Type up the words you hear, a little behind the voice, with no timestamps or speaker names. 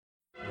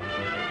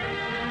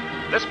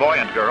This boy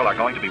and girl are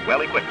going to be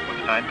well equipped when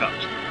the time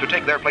comes to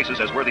take their places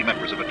as worthy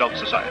members of adult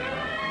society.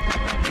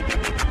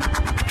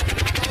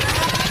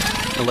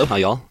 Aloha,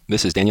 y'all.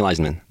 This is Daniel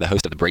Eisenman, the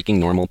host of the Breaking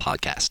Normal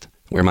podcast,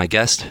 where my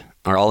guests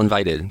are all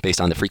invited based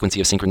on the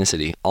frequency of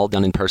synchronicity, all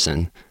done in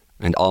person,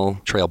 and all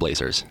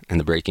trailblazers in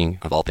the breaking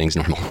of all things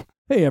normal.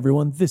 Hey,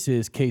 everyone. This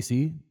is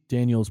Casey,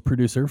 Daniel's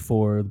producer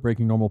for the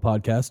Breaking Normal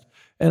podcast,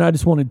 and I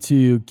just wanted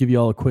to give you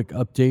all a quick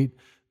update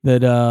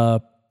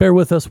that bear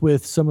with us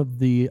with some of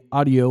the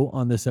audio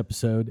on this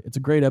episode. It's a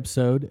great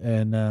episode,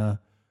 and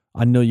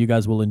I know you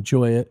guys will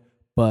enjoy it,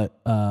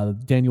 but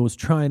Daniel was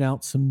trying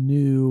out some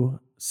new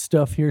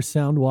stuff here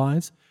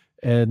sound-wise,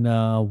 and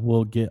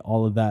we'll get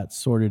all of that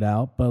sorted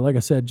out. But like I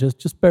said,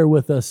 just bear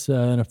with us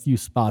in a few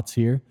spots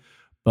here,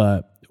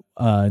 but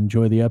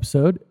enjoy the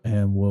episode,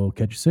 and we'll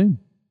catch you soon.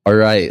 All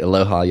right.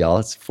 Aloha, y'all.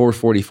 It's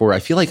 4:44. I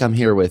feel like I'm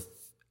here with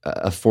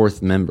a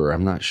fourth member.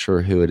 I'm not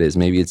sure who it is.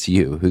 Maybe it's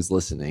you who's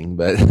listening,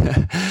 but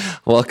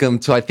welcome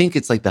to, I think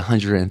it's like the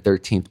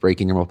 113th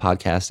Breaking Normal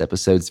podcast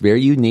episode. It's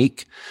very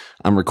unique.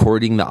 I'm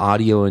recording the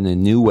audio in a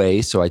new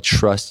way, so I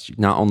trust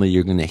not only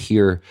you're going to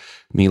hear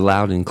me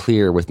loud and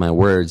clear with my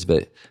words,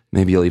 but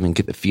maybe you'll even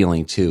get the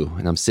feeling too.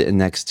 And I'm sitting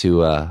next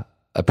to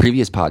a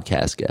previous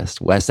podcast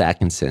guest, Wes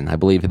Atkinson. I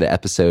believe the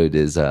episode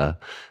is the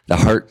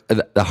heart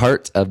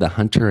of the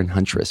hunter and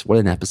huntress. What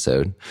an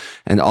episode!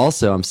 And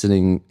also, I'm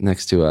sitting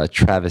next to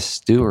Travis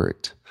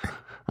Stewart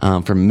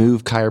from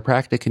Move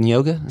Chiropractic and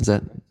Yoga. Is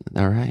that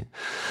all right?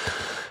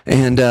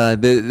 And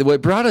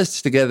what brought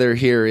us together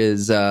here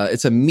is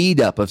it's a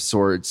meetup of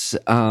sorts.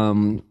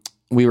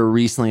 We were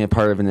recently a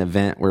part of an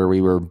event where we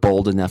were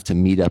bold enough to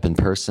meet up in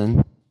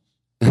person.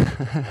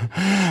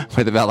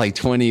 With about like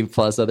 20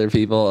 plus other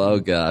people. Oh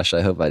gosh,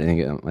 I hope I didn't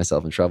get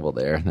myself in trouble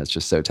there. That's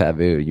just so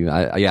taboo.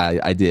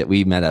 I did.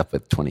 We met up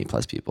with 20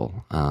 plus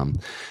people,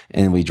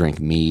 and we drank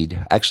mead.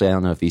 Actually, I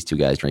don't know if these two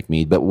guys drink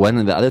mead, but one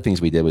of the other things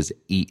we did was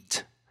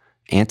eat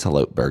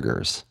antelope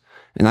burgers.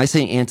 And I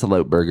say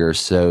antelope burgers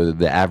so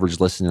the average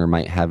listener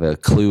might have a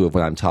clue of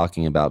what I'm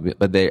talking about,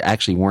 but they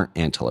actually weren't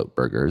antelope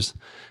burgers.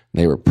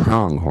 They were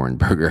pronghorn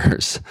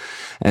burgers.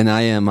 And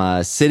I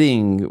am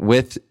sitting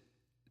with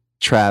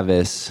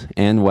Travis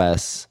and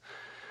Wes,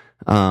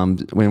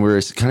 when we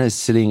were kind of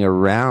sitting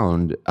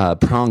around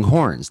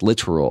pronghorns,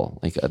 literal,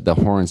 like the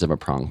horns of a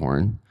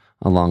pronghorn,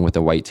 along with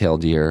a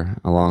white-tailed deer,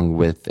 along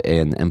with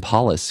an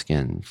impala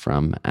skin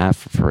from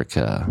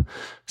Africa.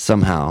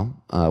 Somehow,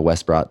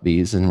 Wes brought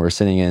these, and we're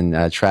sitting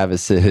in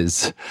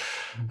Travis's,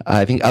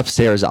 I think,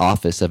 upstairs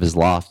office of his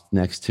loft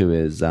next to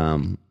his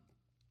sauna,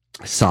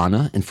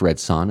 infrared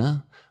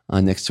sauna.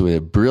 Next to a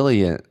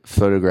brilliant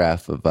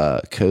photograph of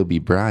Kobe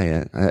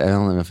Bryant. I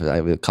don't know if I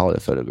would call it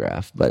a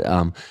photograph, but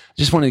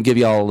just wanted to give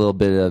you all a little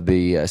bit of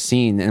the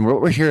scene. And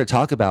what we're here to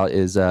talk about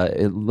is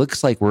it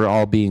looks like we're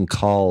all being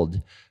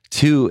called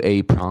to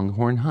a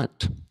pronghorn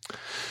hunt.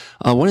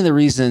 One of the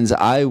reasons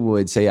I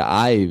would say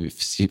I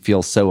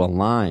feel so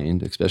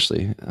aligned,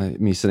 especially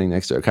me sitting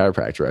next to a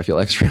chiropractor, I feel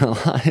extra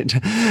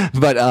aligned.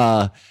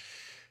 But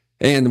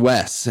And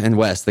Wes,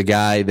 the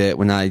guy that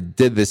when I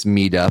did this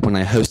meetup, when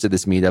I hosted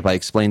this meetup, I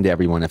explained to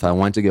everyone if I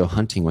wanted to go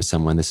hunting with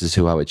someone, this is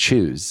who I would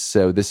choose.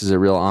 So this is a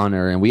real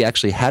honor. And we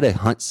actually had a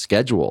hunt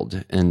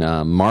scheduled in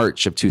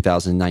March of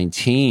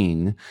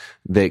 2019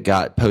 that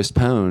got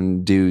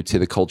postponed due to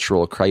the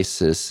cultural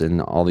crisis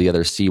and all the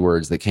other C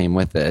words that came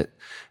with it.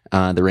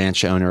 The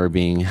ranch owner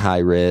being high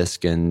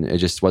risk, and it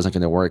just wasn't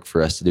going to work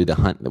for us to do the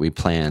hunt that we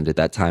planned at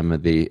that time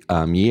of the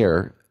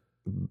year.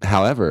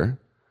 However,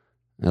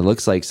 it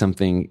looks like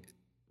something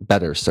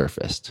better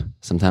surfaced.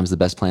 Sometimes the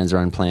best plans are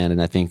unplanned.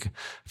 And I think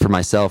for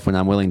myself, when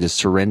I'm willing to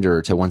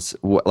surrender to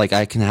like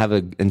I can have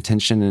an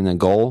intention and a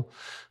goal,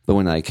 but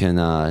when I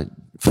can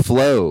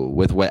flow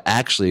with what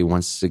actually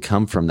wants to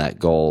come from that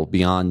goal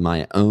beyond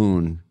my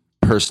own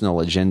personal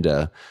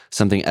agenda,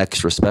 something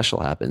extra special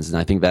happens. And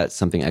I think that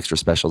something extra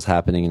special is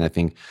happening. And I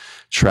think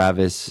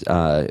Travis,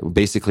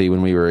 basically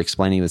when we were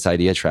explaining this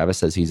idea, Travis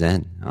says he's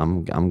in.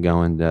 I'm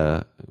going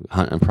to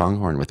hunt a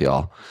pronghorn with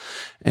y'all.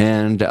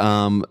 And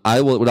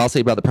what I'll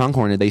say about the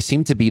pronghorn, they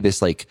seem to be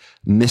this like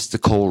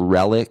mystical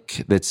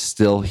relic that's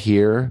still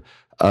here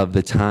of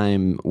the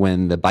time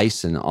when the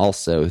bison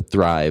also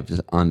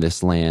thrived on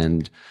this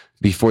land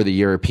before the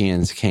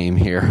Europeans came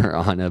here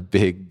on a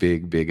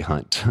big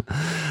hunt.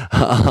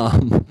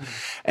 What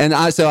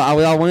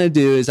I want to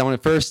do is I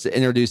want to first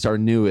introduce our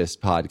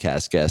newest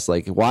podcast guest.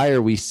 Like, why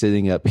are we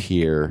sitting up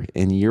here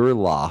in your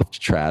loft,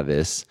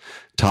 Travis,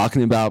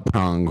 talking about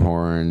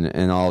pronghorn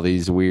and all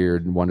these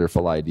weird,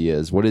 wonderful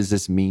ideas? What does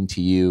this mean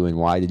to you, and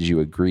why did you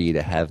agree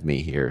to have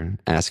me here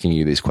asking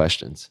you these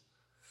questions?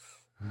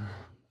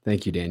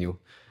 Thank you, Daniel.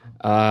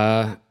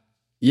 I'm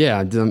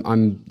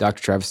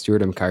Dr. Travis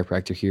Stewart. I'm a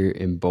chiropractor here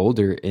in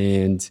Boulder,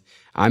 and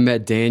I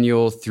met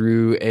Daniel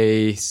through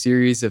a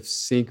series of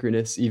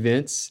synchronous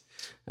events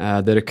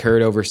that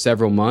occurred over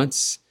several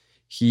months.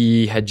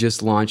 He had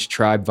just launched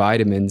Tribe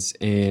Vitamins,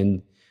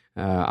 and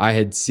I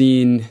had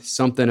seen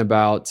something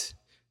about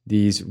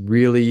these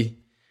really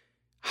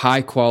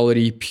high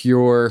quality,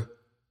 pure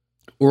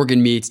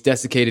organ meats,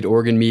 desiccated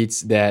organ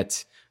meats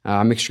that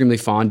I'm extremely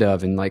fond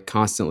of and like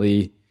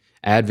constantly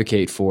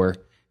advocate for.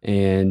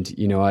 And,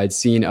 you know, I'd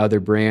seen other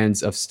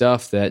brands of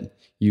stuff that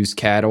use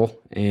cattle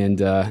and,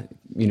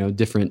 you know,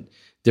 different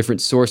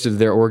sources of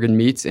their organ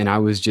meats. And I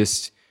was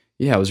just,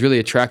 I was really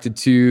attracted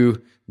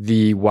to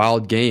the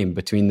wild game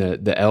between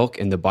the elk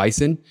and the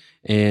bison.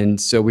 And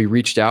so we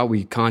reached out,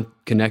 we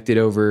connected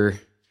over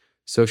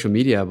social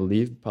media, I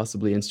believe,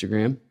 possibly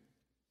Instagram,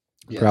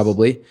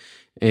 probably.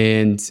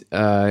 And,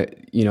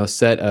 you know,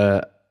 set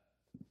an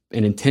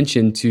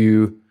intention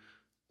to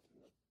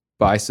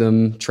buy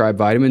some Tribe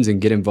vitamins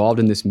and get involved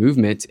in this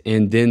movement.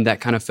 And then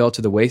that kind of fell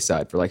to the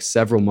wayside for like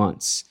several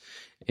months.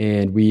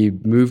 And we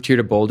moved here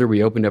to Boulder.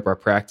 We opened up our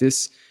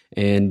practice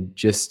and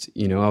just,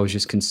 you know, I was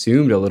just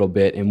consumed a little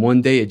bit. And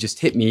one day it just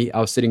hit me.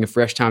 I was sitting in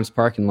Fresh Times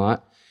parking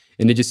lot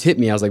and it just hit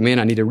me. I was like, man,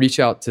 I need to reach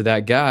out to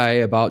that guy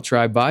about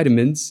Tribe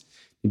vitamins.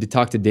 I need to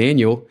talk to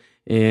Daniel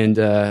and,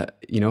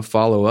 you know,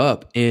 follow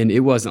up. And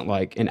it wasn't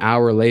like an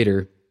hour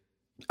later,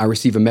 I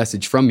received a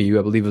message from you.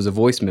 I believe it was a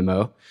voice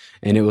memo.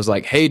 And it was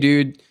like, hey,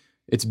 dude,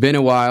 it's been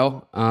a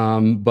while,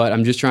 but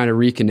I'm just trying to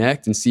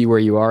reconnect and see where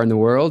you are in the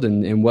world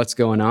and what's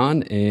going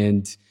on.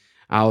 And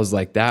I was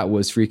like, that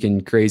was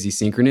freaking crazy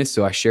synchronous.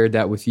 So I shared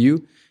that with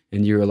you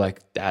and you were like,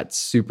 that's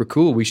super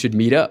cool. We should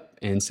meet up.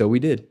 And so we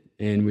did.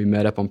 And we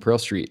met up on Pearl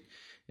Street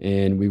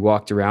and we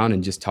walked around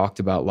and just talked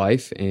about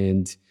life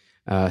and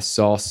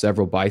saw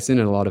several bison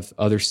and a lot of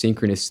other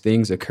synchronous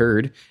things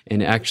occurred.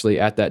 And actually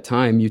at that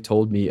time, you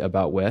told me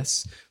about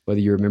Wes,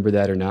 whether you remember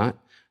that or not.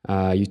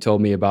 You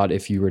told me about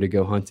if you were to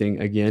go hunting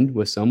again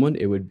with someone,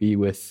 it would be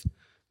with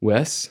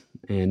Wes.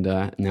 And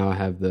now I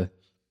have the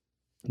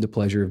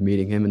pleasure of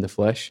meeting him in the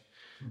flesh.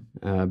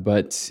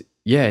 But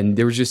yeah, and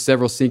there was just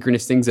several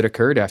synchronous things that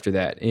occurred after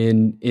that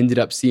and ended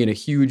up seeing a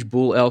huge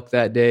bull elk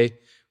that day,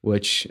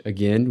 which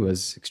again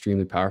was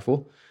extremely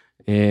powerful.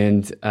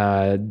 And,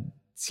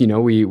 you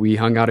know, we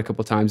hung out a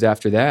couple times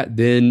after that.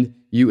 Then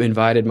you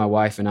invited my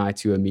wife and I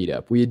to a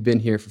meetup. We had been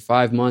here for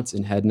 5 months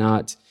and had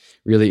not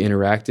really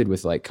interacted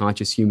with like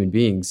conscious human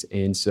beings.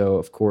 And so,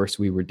 of course,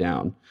 we were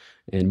down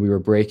and we were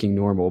breaking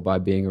normal by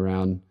being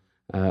around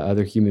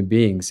other human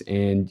beings.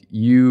 And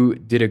you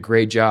did a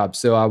great job.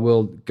 So I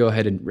will go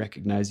ahead and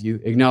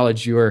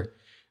acknowledge your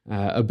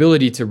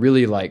ability to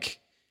really like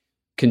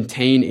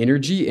contain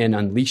energy and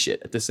unleash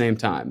it at the same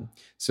time.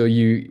 So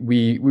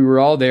we were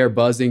all there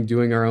buzzing,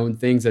 doing our own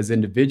things as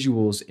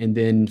individuals. And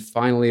then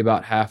finally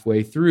about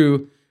halfway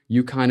through,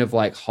 you kind of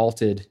like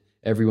halted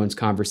everyone's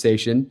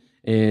conversation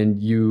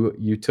and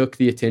you took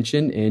the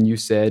attention and you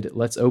said,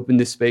 let's open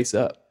this space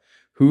up.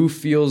 Who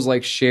feels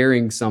like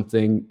sharing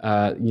something,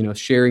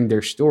 sharing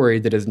their story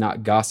that is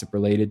not gossip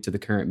related to the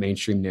current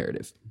mainstream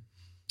narrative?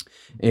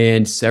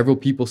 And several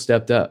people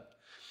stepped up.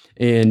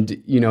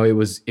 And, you know, it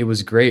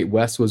was great.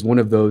 Wes was one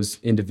of those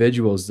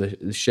individuals.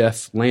 The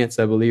chef, Lance,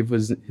 I believe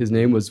was his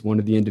name, was one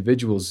of the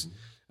individuals.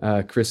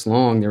 Chris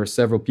Long, there were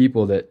several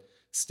people that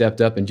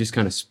stepped up and just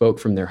kind of spoke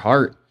from their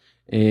heart.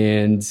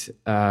 And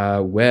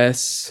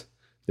Wes,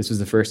 this was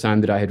the first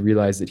time that I had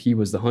realized that he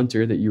was the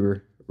hunter that you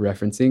were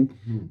referencing.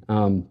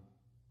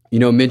 You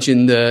know,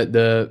 mentioned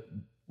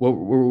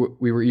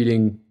we were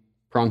eating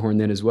pronghorn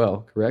then as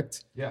well,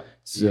 correct? Yeah.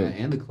 So, yeah,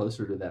 and the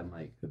closer to that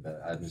mic, the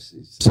better. I'm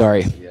just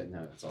sorry. Yeah,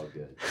 no, it's all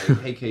good.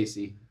 Hey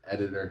Casey,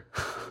 editor.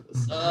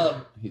 What's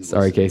up?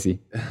 Sorry, Casey.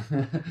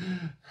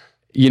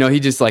 You know, he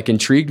just like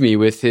intrigued me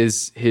with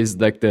his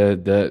like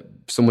the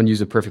someone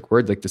used a perfect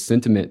word, like the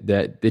sentiment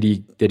that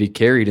he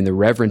carried and the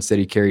reverence that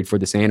he carried for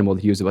this animal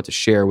that he was about to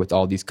share with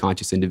all these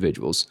conscious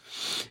individuals.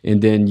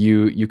 And then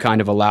you kind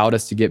of allowed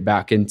us to get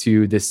back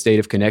into this state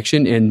of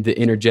connection, and the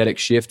energetic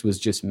shift was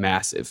just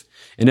massive.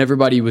 And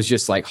everybody was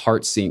just like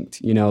heart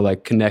synced, you know,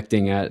 like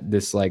connecting at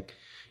this like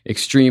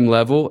extreme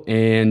level.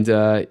 And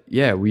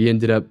we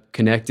ended up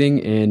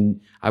connecting,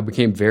 and I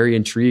became very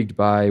intrigued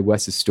by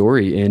Wes's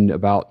story and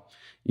about,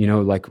 you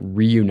know, like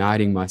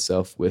reuniting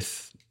myself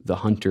with the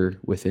hunter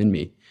within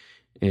me.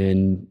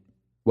 And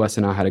Wes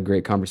and I had a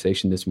great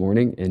conversation this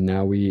morning, and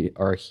now we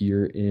are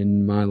here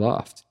in my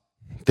loft.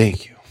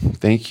 Thank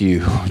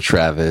you,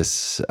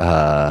 Travis.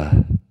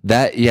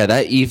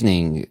 That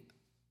evening,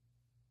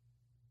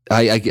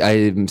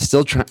 I'm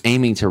still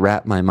aiming to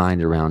wrap my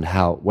mind around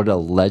what a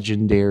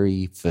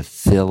legendary,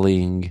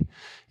 fulfilling,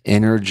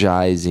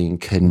 energizing,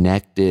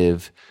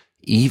 connective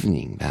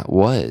evening that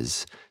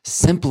was.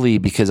 Simply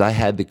because I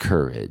had the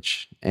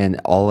courage,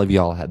 and all of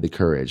y'all had the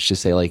courage to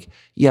say, like,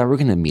 yeah, we're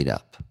going to meet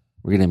up.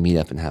 We're going to meet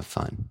up and have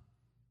fun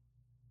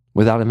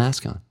without a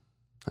mask on.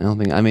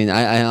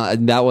 I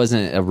that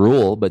wasn't a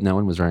rule, but no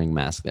one was wearing a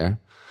mask there.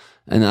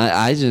 And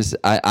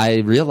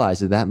I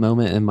realized at that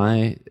moment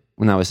I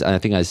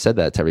think I said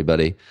that to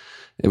everybody,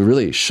 it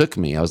really shook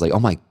me. I was like, oh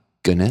my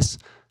goodness,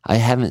 I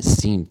haven't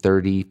seen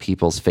 30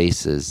 people's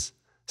faces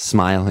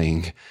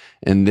smiling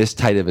in this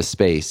tight of a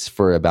space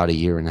for about a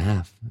year and a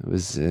half. It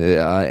was,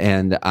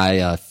 and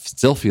I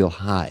still feel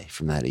high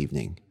from that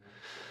evening.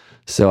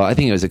 So I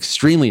think it was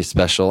extremely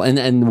special.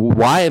 And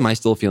why am I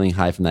still feeling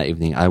high from that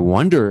evening? I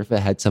wonder if it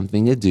had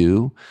something to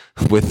do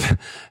with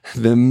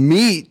the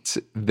meat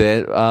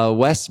that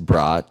Wes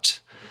brought.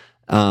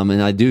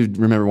 And I do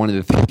remember one of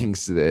the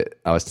things that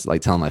I was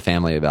like telling my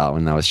family about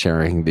when I was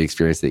sharing the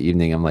experience that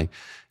evening. I'm like,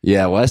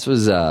 yeah, Wes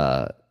was,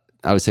 I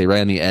would say,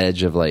 right on the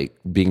edge of like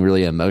being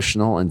really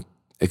emotional and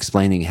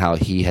explaining how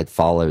he had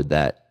followed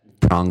that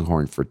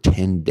pronghorn for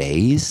 10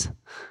 days.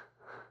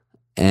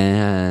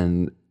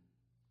 And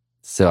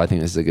so I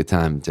think this is a good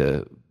time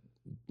to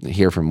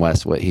hear from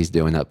Wes what he's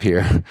doing up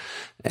here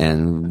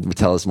and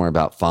tell us more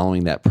about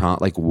following that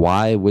like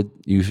why would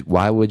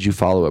you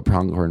follow a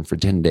pronghorn for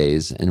 10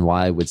 days, and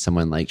why would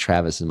someone like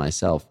Travis and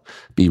myself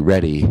be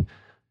ready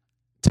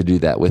to do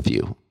that with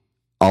you?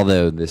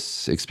 Although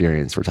this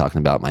experience we're talking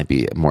about might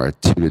be more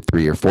 2 to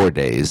 3 or 4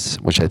 days,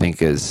 which I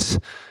think is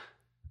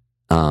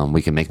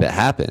we can make that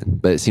happen.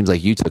 But it seems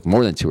like you took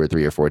more than 2 or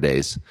 3 or 4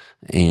 days.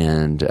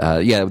 And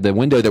the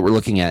window that we're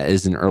looking at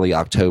is in early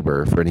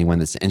October for anyone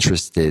that's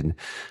interested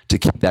to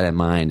keep that in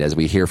mind as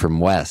we hear from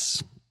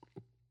Wes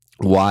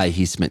why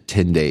he spent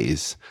 10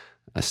 days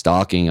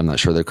stalking. I'm not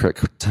sure the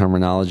correct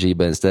terminology,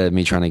 but instead of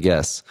me trying to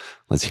guess,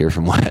 let's hear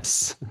from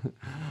Wes.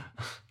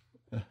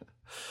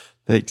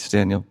 Thanks,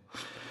 Daniel.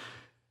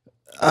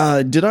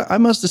 I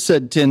must have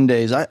said 10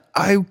 days.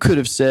 I could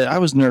have said, I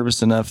was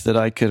nervous enough that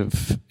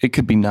it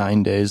could be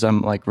 9 days.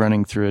 I'm like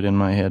running through it in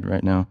my head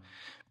right now.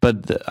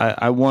 But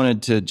I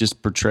wanted to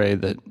just portray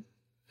that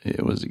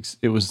it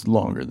was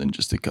longer than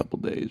just a couple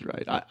days,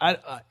 right?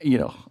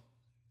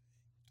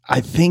 I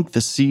think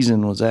the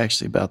season was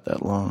actually about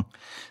that long,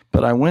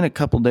 but I went a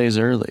couple days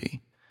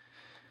early.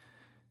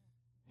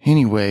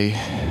 Anyway,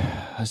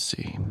 let's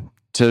see.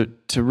 To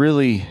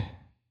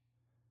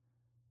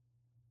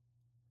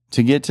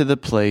get to the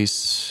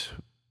place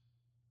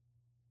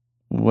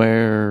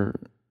where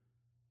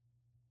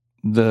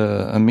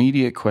the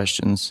immediate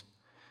questions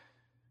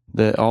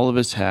that all of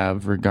us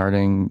have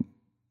regarding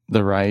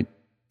the right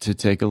to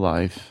take a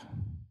life,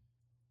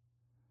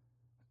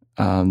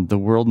 the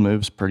world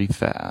moves pretty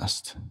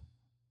fast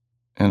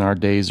and our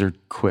days are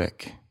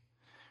quick,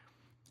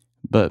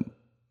 but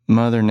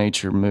Mother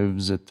Nature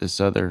moves with this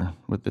other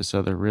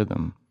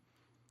rhythm.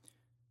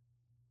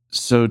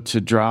 So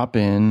to drop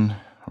in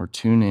or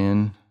tune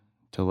in,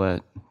 to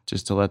let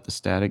the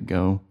static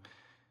go,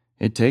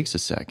 it takes a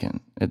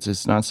second.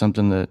 It's not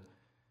something that,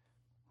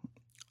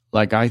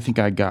 like, I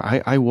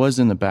was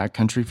in the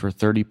backcountry for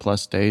 30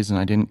 plus days and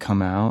I didn't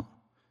come out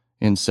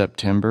in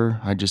September.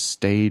 I just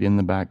stayed in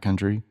the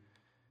backcountry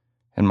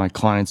and my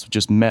clients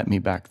just met me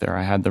back there.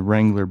 I had the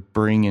wrangler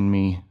bringing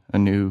me a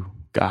new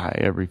guy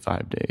every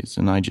 5 days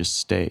and I just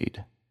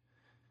stayed.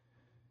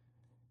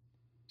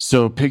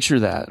 So picture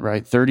that,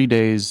 right? 30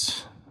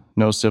 days,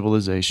 no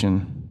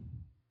civilization.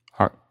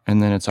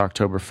 And then it's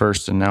October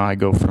 1st, and now I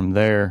go from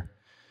there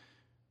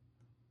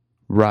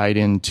right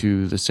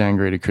into the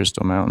Sangre de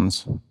Cristo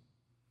Mountains.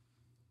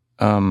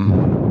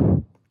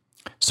 So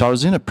I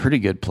was in a pretty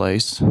good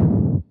place,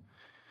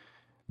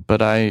 but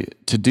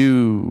to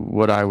do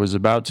what I was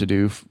about to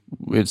do,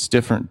 it's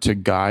different to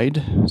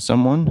guide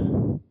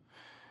someone,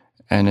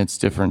 and it's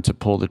different to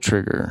pull the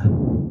trigger.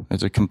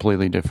 It's a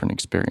completely different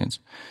experience.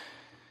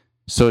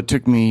 So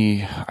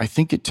I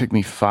think it took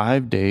me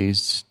 5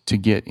 days to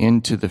get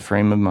into the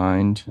frame of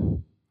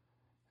mind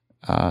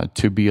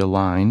to be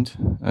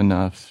aligned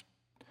enough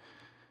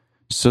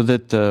so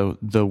that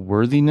the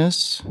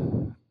worthiness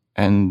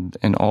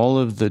and all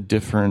of the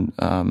different,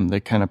 they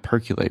kind of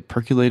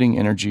percolating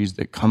energies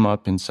that come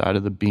up inside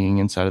of the being,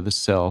 inside of the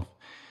self,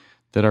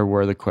 that are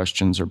where the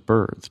questions are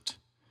birthed.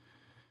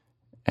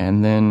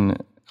 And then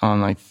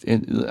I'm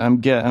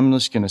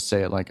just going to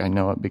say it like I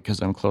know it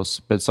because I'm close,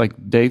 but it's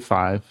like day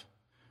 5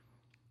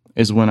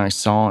 is when I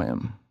saw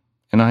him.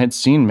 And I had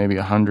seen maybe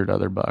 100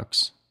 other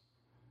bucks.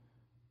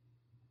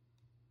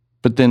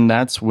 But then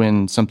that's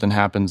when something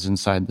happens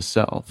inside the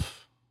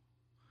self.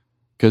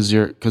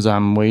 Because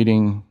I'm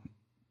waiting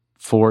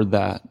for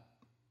that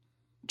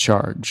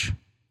charge.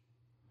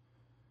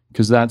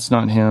 Because that's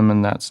not him,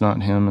 and that's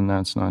not him, and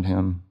that's not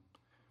him.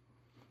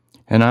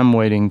 And I'm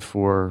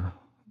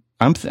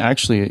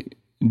actually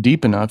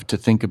deep enough to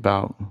think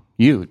about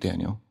you,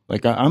 Daniel.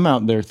 Like I'm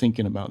out there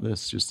thinking about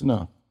this just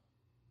enough.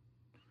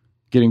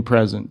 Getting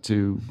present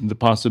to the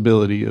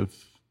possibility of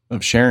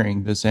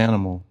sharing this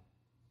animal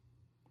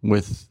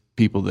with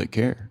people that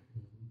care.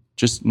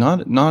 Just not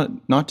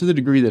to the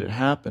degree that it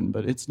happened,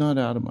 but it's not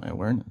out of my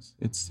awareness.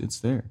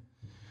 It's there.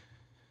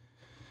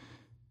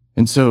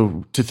 And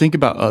so to think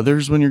about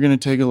others when you're going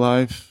to take a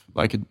life,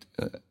 like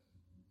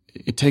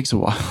it takes a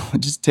while.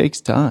 It just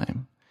takes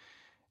time.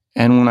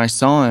 And when I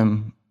saw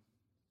him,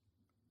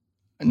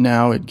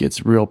 now it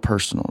gets real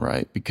personal,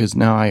 right? Because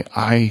now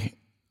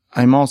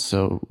I'm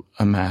also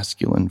a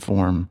masculine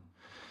form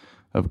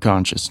of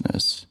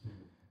consciousness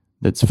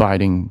that's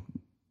fighting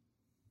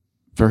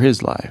for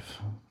his life.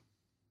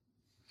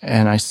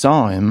 And I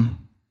saw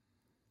him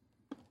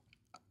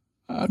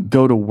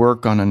go to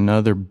work on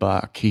another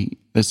buck.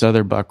 This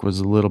other buck was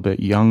a little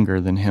bit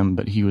younger than him,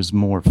 but he was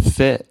more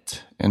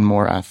fit and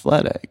more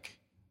athletic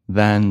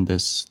than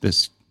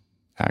this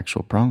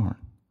actual pronghorn.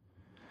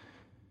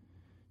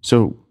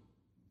 So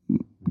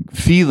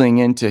feeling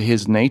into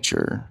his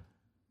nature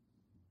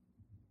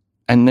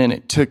And then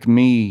it took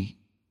me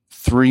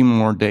 3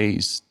 more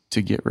days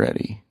to get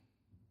ready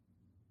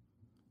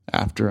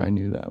after I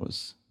knew that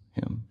was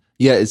him.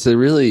 Yeah, it's a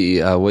really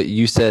what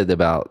you said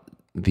about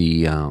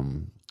the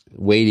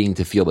waiting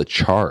to feel the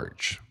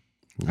charge.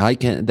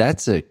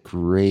 That's a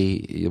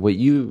great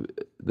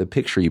the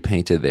picture you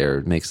painted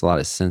there makes a lot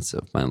of sense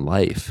of my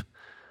life.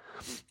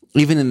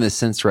 Even in the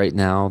sense right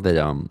now that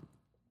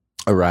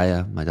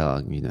Araya, my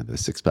dog, the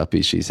 6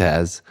 puppies she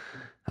has,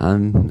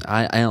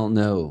 I don't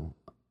know.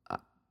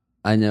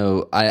 I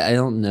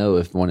don't know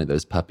if one of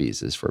those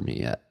puppies is for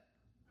me yet.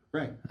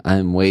 Right.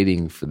 I'm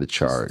waiting for the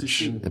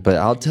charge. But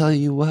I'll tell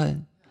you what,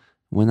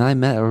 when I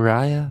met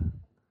Araya,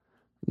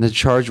 the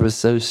charge was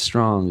so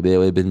strong that it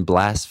would have been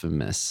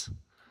blasphemous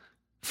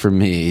for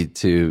me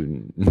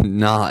to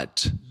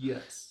not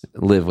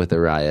live with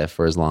Araya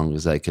for as long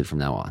as I could from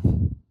now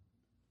on.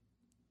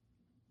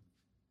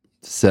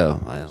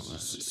 So I don't know.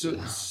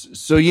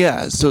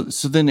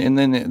 So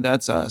then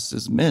that's us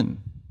as men.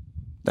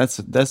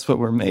 That's what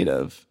we're made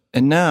of.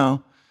 And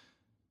now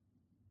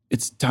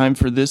it's time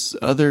for this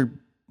other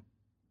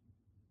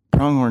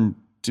pronghorn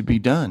to be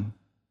done.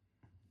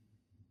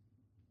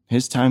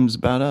 His time's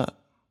about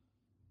up.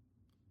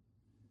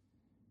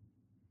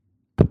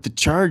 But the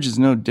charge is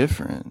no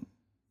different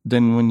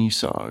than when you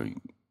saw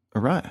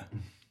Araya.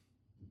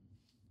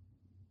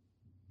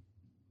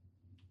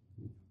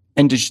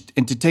 And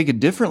to take a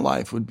different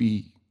life would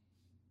be,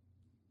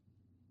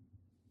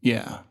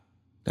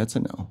 that's a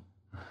no.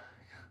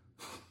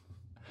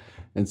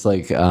 It's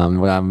like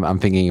when I'm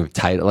thinking of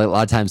title. Like a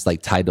lot of times,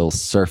 like titles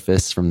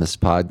surface from these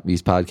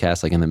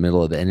podcasts, like in the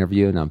middle of the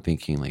interview, and I'm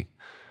thinking like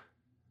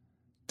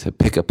to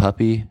pick a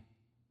puppy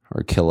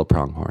or kill a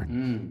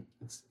pronghorn.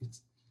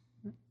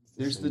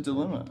 There's the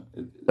dilemma.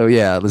 Oh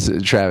yeah, listen,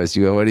 Travis.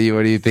 What do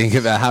you think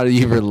about? How do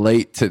you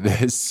relate to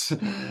this?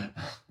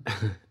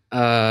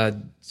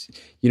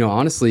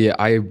 Honestly,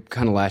 I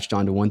kind of latched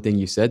on to one thing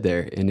you said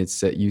there, and it's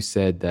that you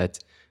said that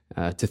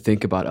to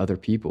think about other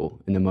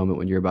people in the moment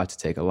when you're about to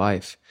take a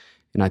life.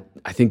 And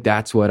I think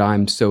that's what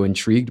I'm so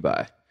intrigued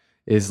by,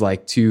 is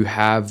like to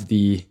have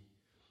the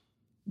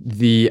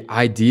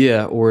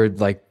idea, or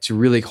like to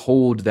really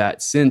hold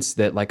that sense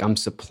that like I'm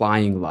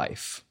supplying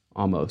life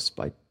almost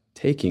by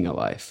taking a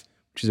life,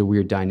 which is a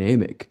weird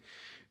dynamic.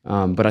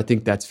 But I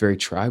think that's very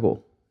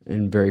tribal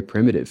and very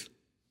primitive.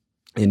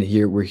 And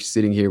here we're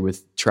sitting here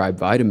with tribe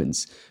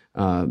vitamins,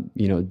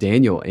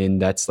 Daniel, and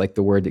that's like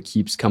the word that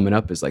keeps coming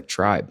up is like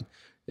tribe.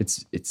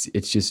 It's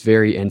just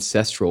very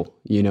ancestral,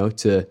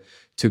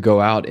 to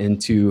go out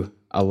and to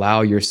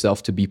allow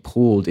yourself to be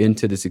pulled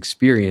into this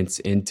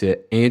experience and to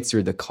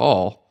answer the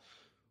call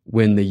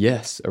when the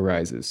yes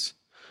arises,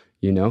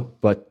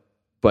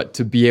 but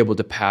to be able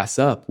to pass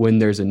up when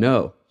there's a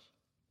no.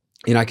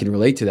 And I can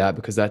relate to that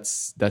because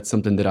that's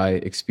something that I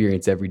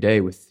experience every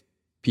day with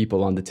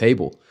people on the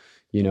table.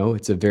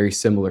 It's a very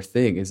similar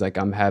thing. It's like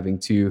I'm having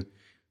to,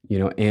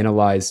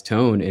 analyze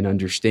tone and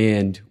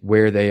understand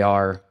where they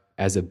are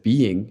as a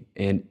being,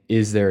 and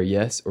is there a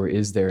yes or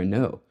is there a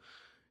no?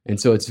 And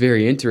so it's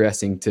very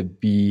interesting to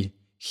be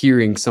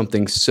hearing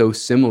something so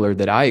similar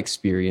that I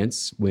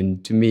experience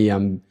when, to me,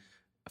 I'm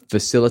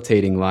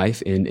facilitating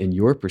life. And in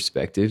your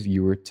perspective,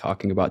 you were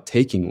talking about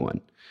taking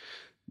one.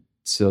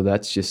 So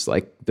that's just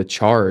like the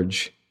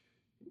charge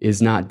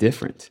is not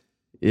different.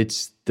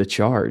 It's the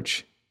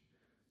charge.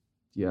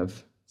 Do you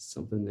have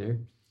something there?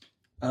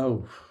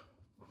 Oh,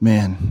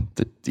 man.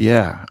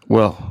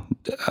 Well,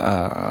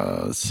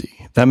 let's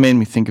see. That made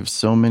me think of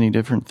so many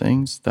different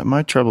things. That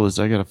my trouble is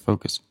I got to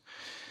focus.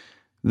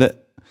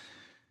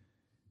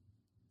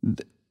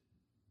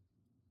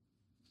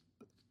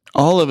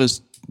 All of us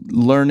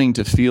learning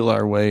to feel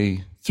our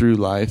way through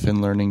life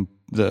and learning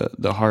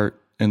the heart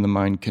and the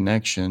mind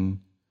connection,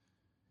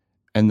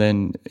 and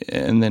then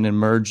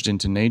emerged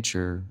into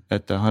nature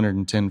at the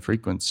 110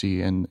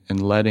 frequency and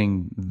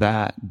letting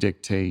that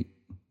dictate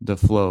the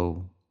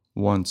flow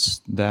once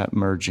that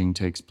merging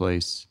takes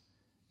place,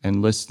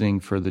 and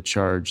listening for the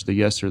charge, the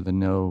yes or the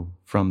no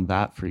from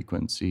that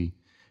frequency,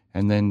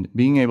 and then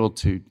being able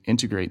to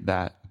integrate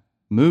that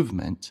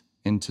movement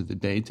into the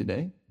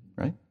day-to-day,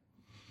 right?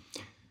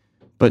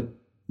 But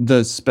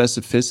the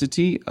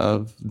specificity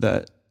of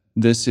that,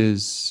 this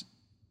is,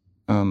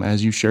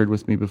 as you shared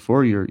with me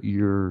before,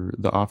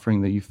 the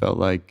offering that you felt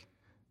like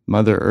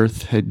Mother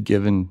Earth had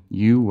given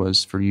you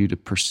was for you to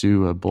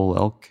pursue a bull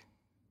elk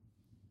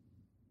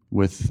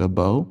with a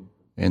bow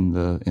in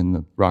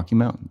the Rocky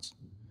Mountains.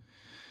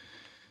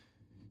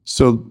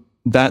 So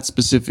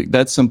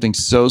that's something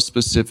so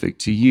specific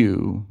to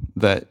you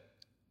that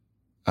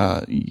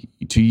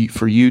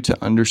for you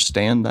to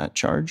understand that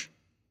charge.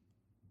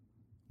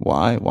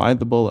 Why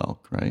the bull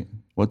elk, right?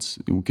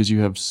 Because you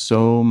have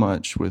so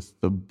much with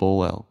the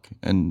bull elk,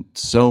 and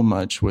so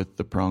much with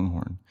the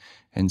pronghorn,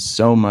 and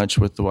so much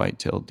with the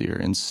white-tailed deer,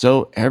 and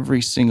so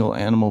every single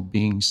animal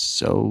being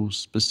so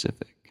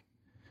specific.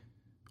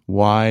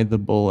 Why the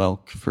bull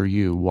elk for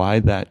you? Why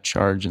that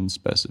charge and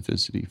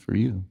specificity for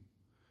you?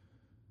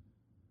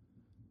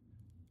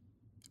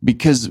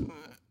 Because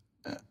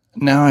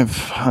now I've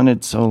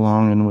hunted so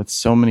long and with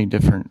so many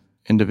different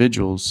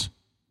individuals,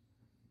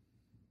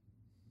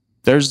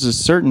 there's a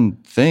certain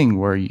thing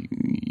where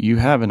you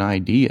have an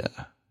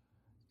idea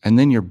and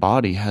then your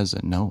body has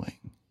a knowing.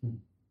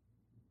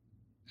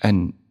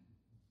 And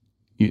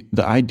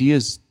the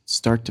ideas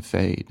start to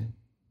fade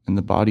and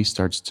the body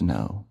starts to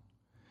know.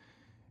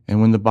 And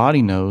when the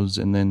body knows,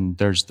 and then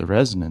there's the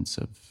resonance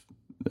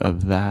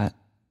of that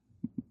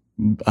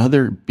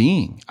other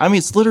being. I mean,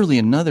 it's literally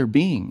another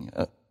being.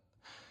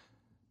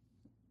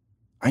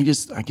 I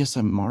guess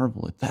I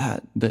marvel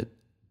at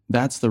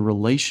that's the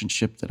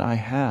relationship that I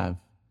have.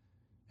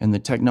 And the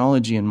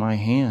technology in my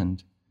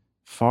hand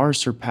far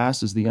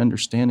surpasses the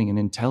understanding and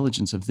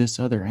intelligence of this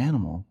other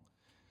animal.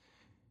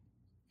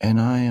 And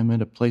I am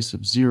at a place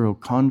of zero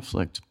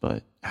conflict,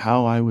 but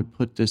how I would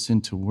put this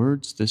into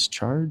words, this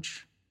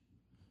charge?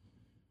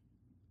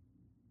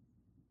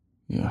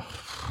 Yeah.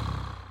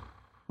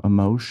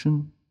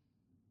 Emotion,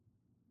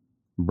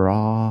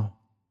 bra,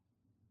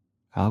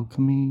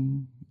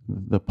 alchemy,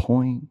 the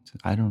point,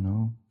 I don't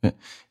know.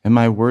 Am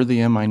I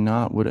worthy? Am I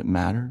not? Would it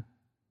matter?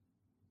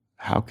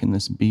 How can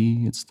this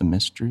be? It's the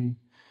mystery.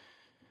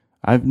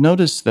 I've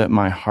noticed that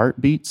my heart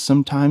beats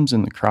sometimes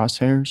in the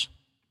crosshairs.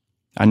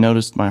 I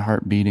noticed my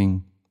heart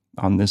beating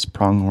on this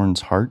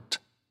pronghorn's heart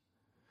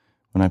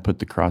when I put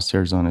the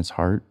crosshairs on his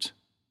heart.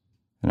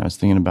 And I was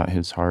thinking about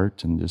his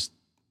heart and just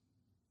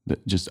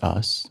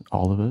us,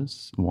 all of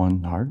us,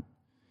 one heart.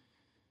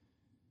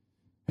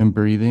 And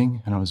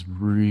breathing. And I was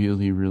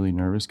really, really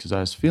nervous because I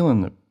was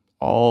feeling that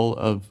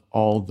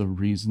all the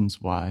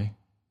reasons why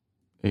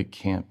it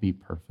can't be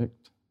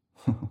perfect.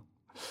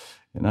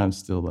 And I'm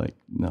still like,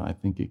 no, I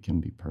think it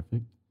can be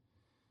perfect.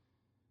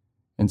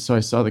 And so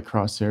I saw the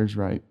crosshairs,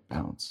 right?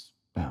 Bounce,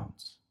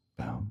 bounce,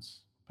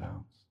 bounce,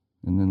 bounce.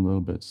 And then a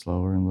little bit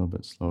slower and a little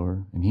bit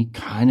slower. And he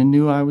kind of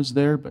knew I was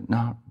there, but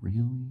not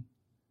really.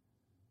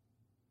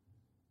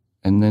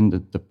 And then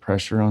the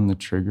pressure on the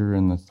trigger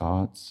and the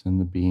thoughts and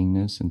the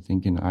beingness and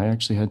thinking, I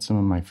actually had some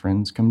of my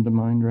friends come to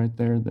mind right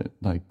there that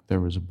like there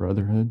was a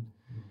brotherhood.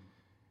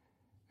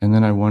 And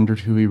then I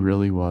wondered who he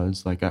really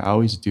was. Like I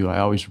always do. I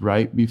always,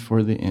 right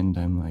before the end,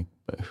 I'm like,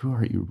 but who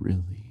are you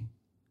really?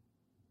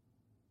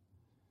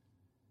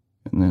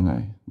 And then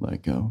I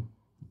let go.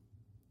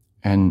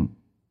 And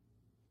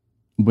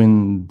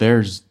when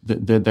there's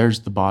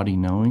the body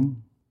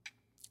knowing,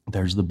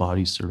 there's the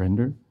body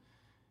surrender.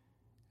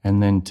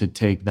 And then to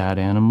take that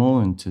animal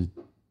and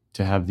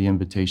to have the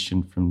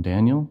invitation from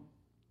Daniel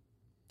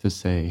to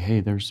say, hey,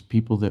 there's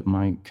people that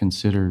might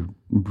consider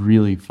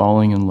really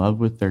falling in love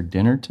with their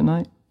dinner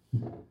tonight.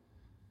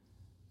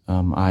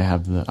 I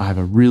have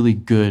a really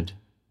good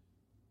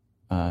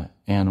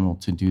animal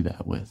to do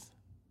that with.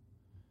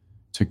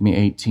 Took me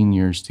 18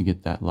 years to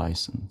get that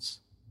license.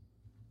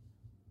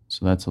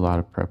 So that's a lot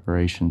of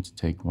preparation to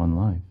take one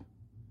life.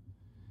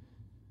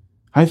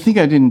 I think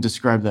I didn't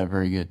describe that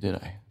very good, did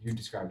I? You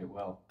described it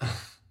well.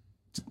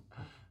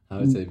 I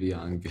would say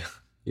beyond good.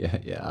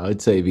 Yeah. I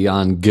would say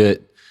beyond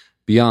good.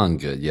 Beyond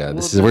good. Yeah.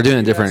 We're doing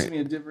a different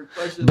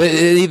question. But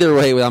either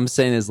way, what I'm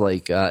saying is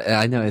like,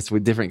 I know it's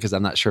different because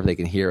I'm not sure if they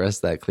can hear us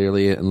that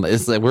clearly. And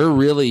it's like, we're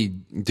really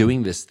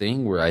doing this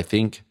thing where I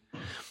think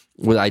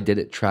what I did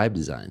at Tribe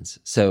Designs.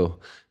 So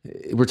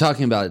we're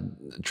talking about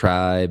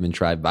Tribe and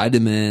Tribe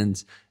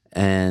vitamins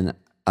and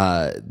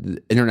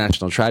the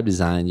International Tribe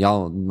Design.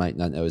 Y'all might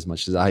not know as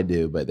much as I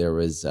do, but there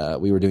was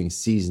we were doing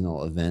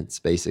seasonal events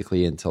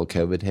basically until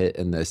COVID hit,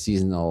 and the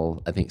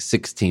seasonal, I think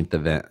 16th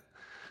event,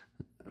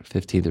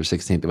 15th or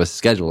 16th, it was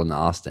scheduled in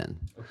Austin.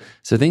 Okay.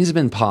 So things have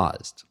been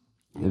paused.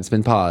 Yeah. It's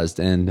been paused,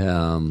 and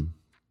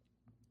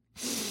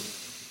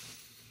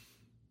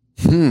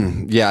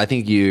yeah, I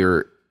think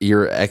your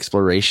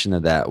exploration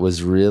of that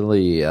was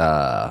really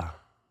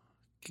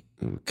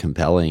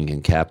compelling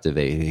and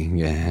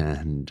captivating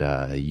and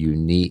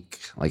unique.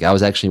 Like I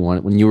was actually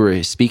when you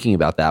were speaking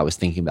about that, I was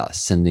thinking about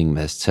sending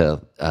this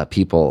to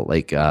people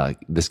like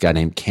this guy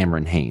named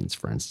Cameron Haynes,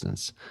 for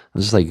instance. I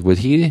was just like,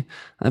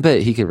 I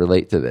bet he could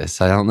relate to this.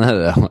 I don't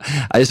know though.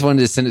 I just wanted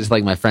to send it to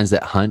like my friends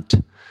that hunt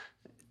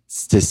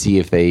to see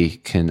if they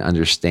can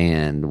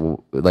understand,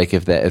 like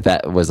if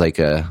that was like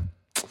a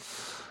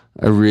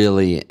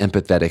really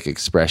empathetic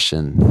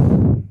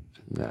expression.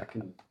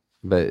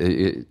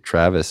 But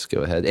Travis,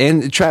 go ahead.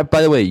 And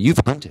by the way, you've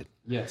hunted.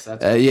 Yes,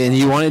 that's yeah, and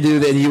you want to do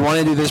that. You want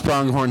to do this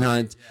pronghorn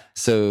hunt.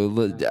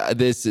 So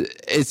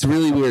it's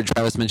really weird.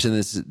 Travis mentioned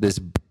this.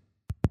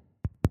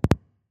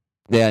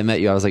 Yeah, I met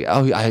you. I was like,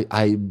 oh,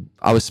 I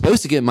was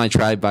supposed to get my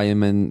Tribe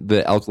vitamin,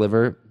 the elk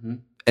liver,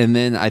 and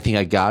then I think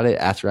I got it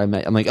after I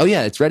met. I'm like, oh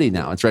yeah, it's ready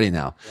now.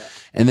 Yeah.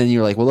 And then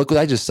you're like, well, look what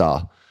I just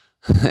saw.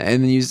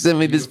 And then you sent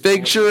me this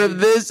picture of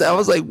this. I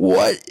was like,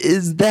 what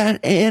is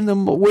that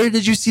animal? Where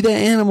did you see that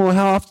animal?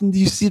 How often do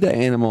you see that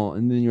animal?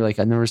 And then you're like,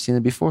 I've never seen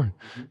it before.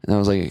 And I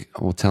was like,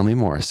 well, tell me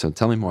more. So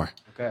tell me more.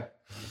 Okay.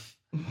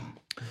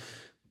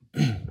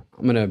 I'm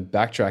going to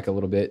backtrack a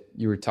little bit.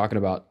 You were talking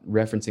about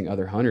referencing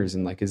other hunters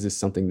and like, is this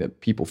something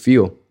that people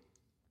feel?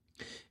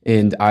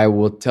 And I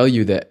will tell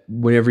you that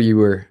whenever you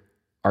were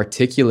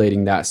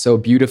articulating that so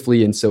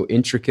beautifully and so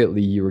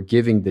intricately, you were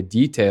giving the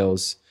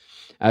details.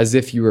 as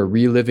if you were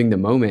reliving the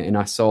moment. And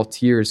I saw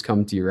tears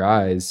come to your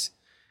eyes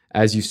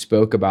as you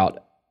spoke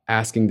about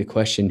asking the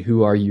question,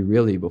 who are you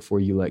really, before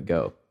you let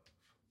go?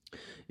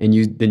 And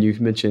you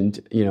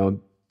mentioned,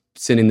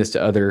 sending this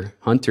to other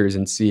hunters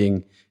and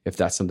seeing if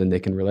that's something they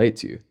can relate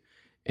to.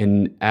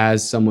 And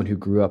as someone who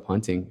grew up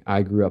hunting,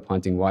 I grew up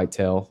hunting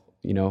whitetail,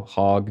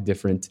 hog,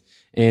 different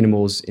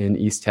animals in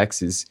East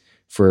Texas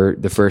for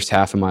the first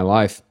half of my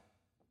life.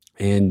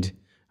 And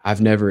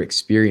I've never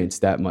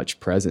experienced that much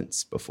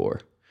presence before.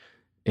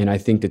 And I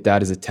think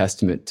that is a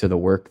testament to the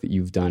work that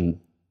you've done,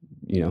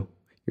 the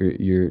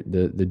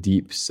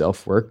deep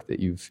self-work that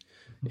you've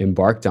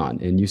embarked on.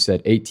 And you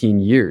said 18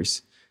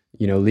 years,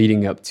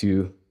 leading up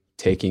to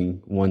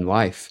taking one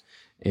life.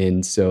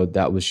 And so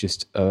that was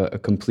just a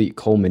complete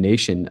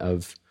culmination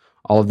of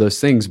all of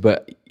those things.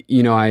 But,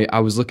 I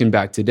was looking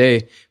back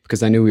today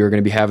because I knew we were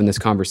going to be having this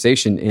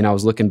conversation, and I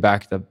was looking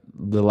back at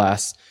the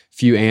last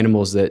few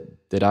animals that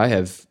I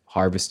have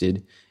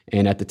harvested.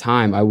 And at the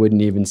time, I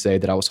wouldn't even say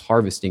that I was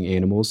harvesting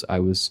animals. I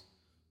was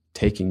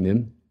taking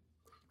them.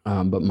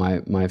 But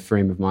my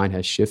frame of mind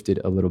has shifted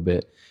a little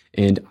bit,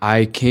 and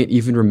I can't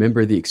even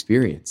remember the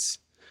experience.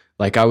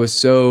 Like, I was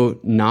so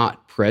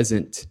not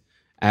present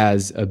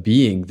as a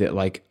being that,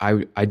 like,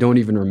 I don't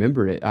even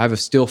remember it. I have a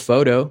still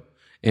photo,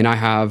 and I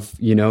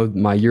have,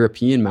 my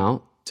European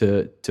mount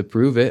to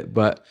prove it,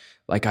 but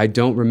like, I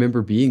don't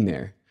remember being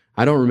there.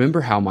 I don't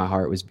remember how my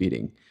heart was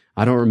beating.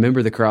 I don't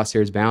remember the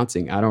crosshairs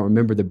bouncing. I don't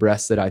remember the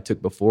breaths that I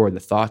took before, the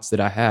thoughts that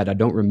I had. I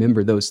don't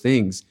remember those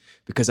things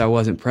because I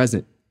wasn't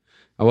present.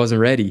 I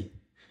wasn't ready.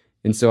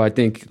 And so I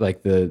think,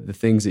 like, the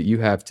things that you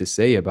have to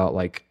say about,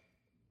 like,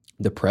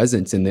 the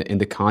presence and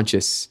the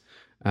conscious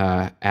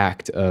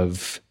act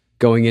of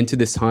going into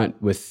this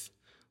hunt with,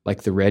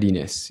 like, the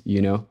readiness,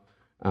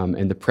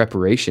 and the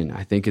preparation,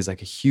 I think, is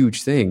like a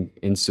huge thing.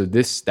 And so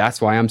that's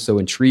why I'm so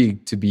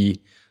intrigued to be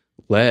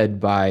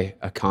led by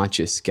a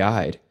conscious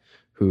guide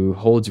who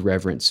holds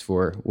reverence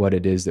for what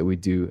it is that we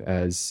do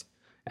as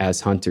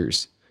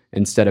hunters,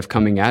 instead of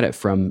coming at it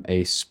from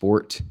a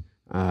sport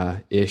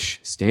ish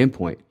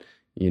standpoint.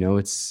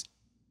 It's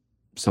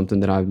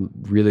something that I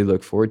really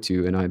look forward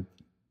to, and I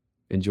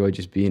enjoy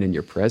just being in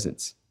your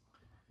presence.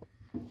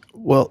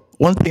 Well,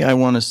 one thing I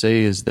want to say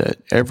is that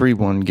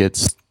everyone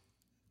gets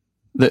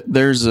that.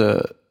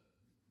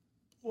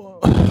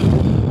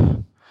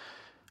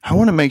 I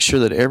want to make sure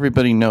that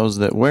everybody knows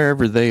that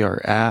wherever they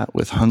are at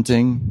with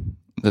hunting,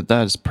 that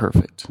is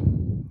perfect.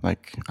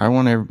 Like, I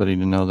want everybody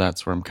to know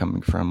that's where I'm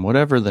coming from.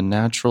 Whatever the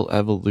natural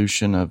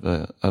evolution of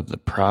the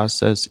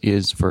process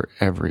is for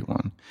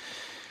everyone.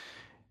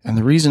 And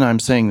the reason I'm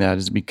saying that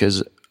is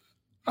because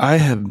I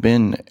have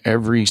been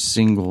every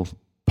single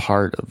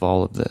part of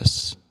all of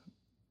this.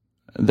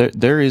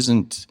 There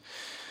isn't.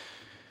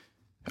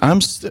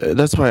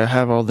 That's why I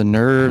have all the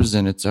nerves,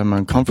 and I'm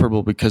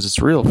uncomfortable because it's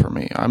real for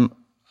me. I'm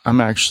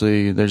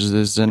actually,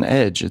 there's an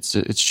edge.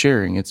 It's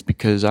sharing. It's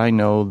because I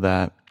know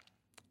that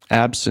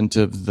absent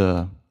of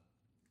the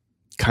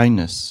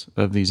kindness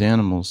of these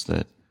animals,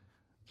 that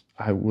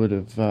I would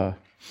have,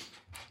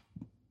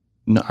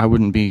 I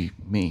wouldn't be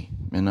me.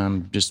 And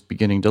I'm just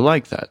beginning to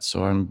like that.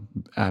 So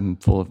I'm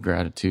full of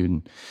gratitude.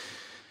 And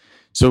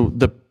so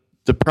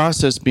the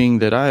process being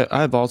that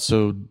I've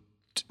also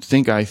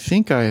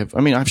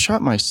I've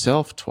shot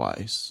myself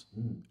twice,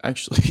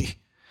 actually.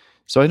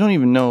 So I don't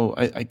even know.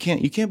 You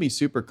can't be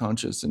super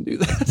conscious and do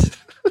that.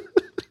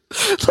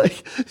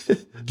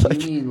 You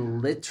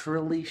mean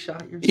literally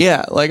shot yourself?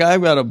 Yeah, like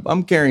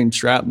I'm carrying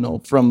shrapnel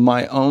from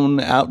my own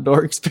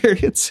outdoor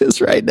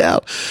experiences right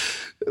now.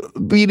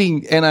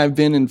 And I've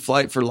been in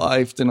Flight for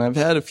Life, and I've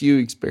had a few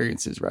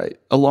experiences right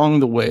along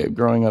the way of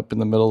growing up in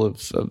the middle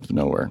of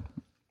nowhere.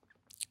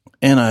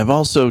 And I've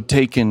also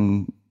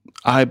taken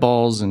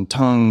eyeballs and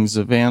tongues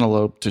of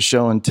antelope to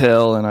show and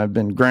tell, and I've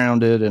been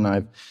grounded,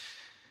 and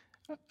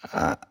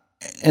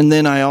and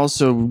then I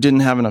also didn't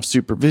have enough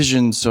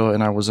supervision,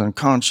 and I was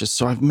unconscious.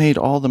 So I've made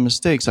all the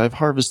mistakes. I've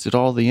harvested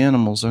all the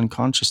animals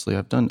unconsciously.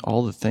 I've done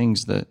all the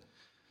things that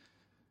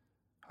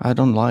I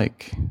don't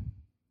like.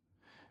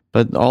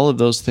 But all of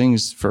those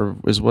things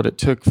is what it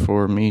took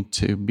for me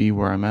to be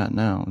where I'm at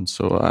now. And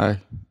so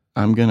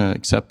I'm going to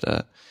accept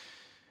that.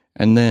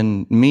 And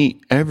then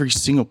meet every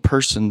single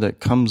person that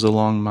comes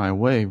along my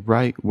way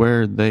right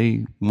where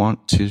they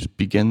want to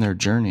begin their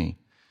journey.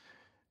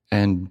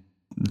 And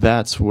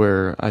that's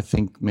where I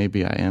think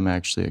maybe I am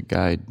actually a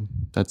guide.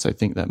 I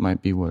think that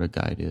might be what a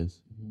guide is,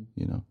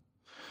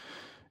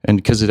 And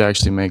because it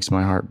actually makes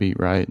my heart beat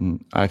right,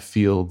 and I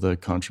feel the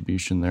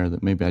contribution there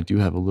that maybe I do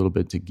have a little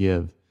bit to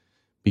give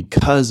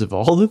because of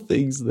all the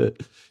things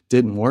that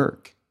didn't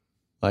work.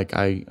 Like,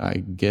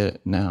 I get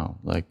it now,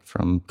 like,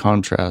 from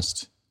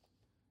contrast,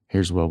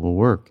 here's what will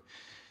work.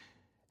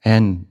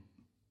 And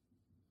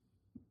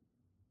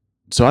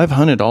so I've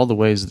hunted all the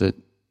ways that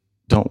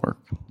don't work.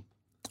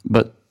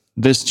 But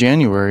this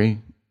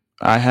January,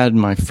 I had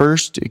my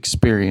first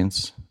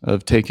experience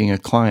of taking a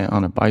client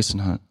on a bison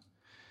hunt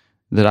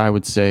that I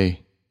would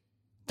say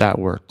that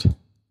worked,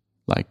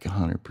 like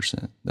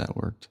 100%. That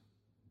worked.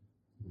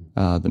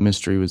 The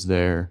mystery was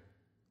there.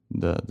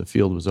 The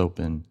field was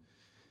open.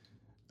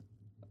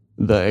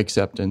 The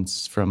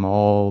acceptance from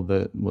all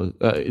that was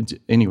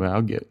anyway.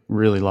 I'll get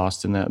really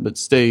lost in that, but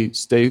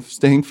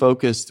staying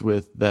focused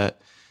with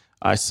that.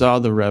 I saw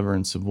the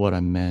reverence of what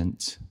I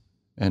meant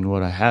and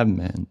what I have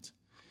meant,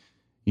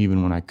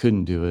 even when I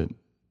couldn't do it.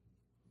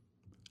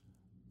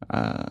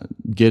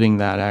 Getting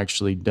that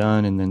actually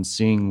done, and then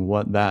seeing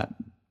what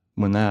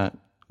when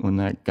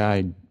that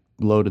guy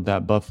loaded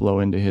that buffalo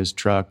into his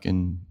truck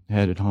and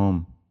headed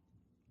home,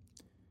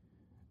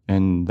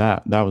 and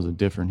that was a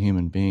different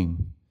human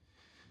being.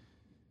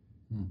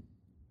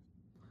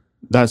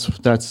 That's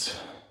what I'm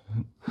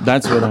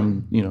that's what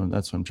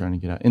I'm trying to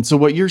get at. And so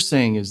what you're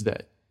saying is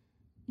that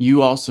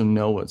you also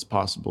know what's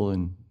possible,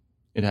 and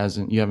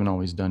you haven't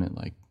always done it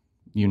like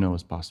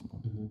what's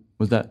possible. Mm-hmm.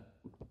 Was that?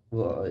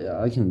 Well, yeah,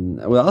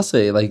 I'll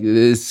say, like,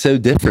 it's so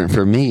different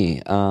for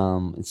me.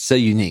 It's so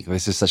unique.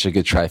 This is such a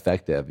good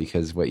trifecta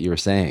because what you were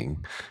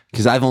saying,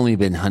 because I've only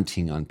been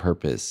hunting on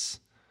purpose,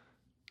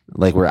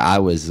 like where I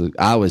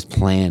was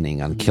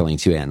planning on killing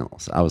 2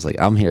 animals. I was like,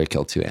 I'm here to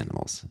kill 2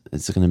 animals.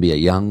 It's going to be a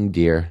young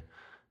deer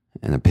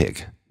and a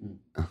pig.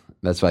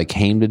 That's what I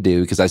came to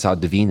do because I saw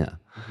Davina,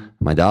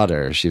 my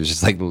daughter. She was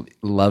just like,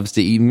 loves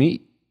to eat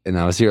meat. And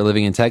I was here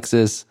living in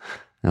Texas.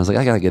 And I was like,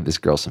 I got to get this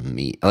girl some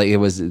meat. Like, it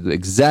was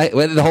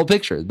the whole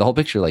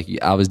picture, like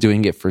I was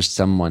doing it for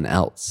someone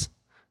else.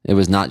 It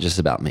was not just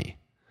about me.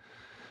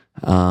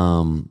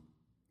 And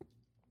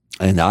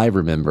I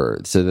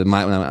remember, so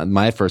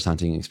my first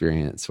hunting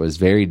experience was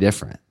very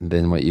different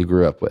than what you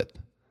grew up with.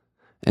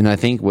 And I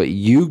think what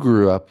you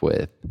grew up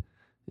with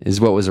is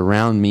what was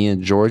around me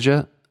in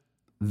Georgia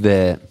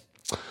that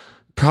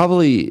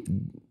probably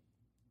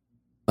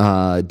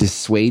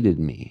dissuaded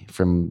me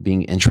from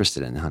being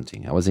interested in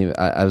hunting. I was like,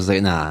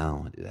 nah, I don't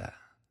want to do that.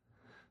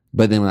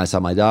 But then when I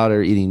saw my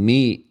daughter eating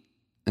meat,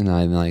 and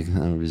I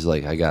was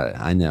like, I got it.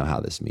 I know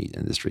how this meat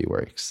industry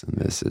works, and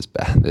this is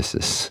bad.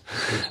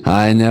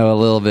 I know a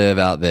little bit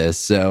about this,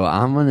 so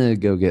I'm gonna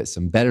go get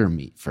some better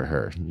meat for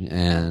her.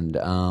 And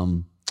I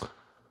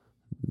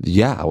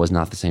was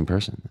not the same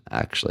person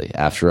actually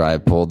after I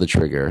pulled the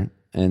trigger.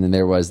 And then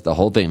there was the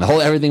whole thing,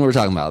 everything we were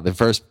talking about. The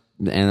first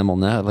animal,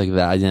 no, like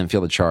that, I didn't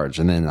feel the charge,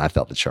 and then I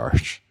felt the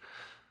charge.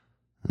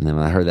 And then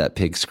when I heard that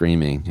pig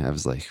screaming, I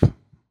was like,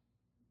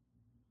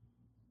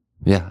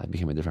 yeah, I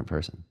became a different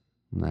person.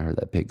 And I heard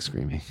that pig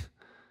screaming.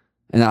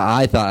 And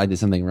I thought I did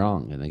something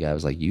wrong. And the guy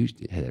was like, you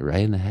hit it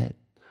right in the head.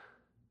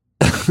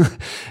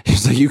 He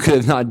was like, you could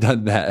have not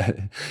done that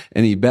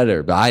any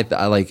better. But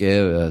I like,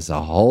 it was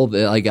a whole,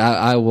 like,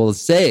 I will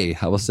say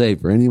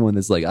for anyone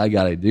that's like, I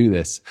got to do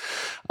this.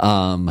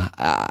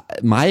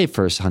 My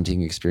first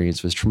hunting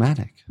experience was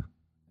traumatic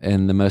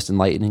in the most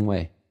enlightening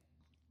way.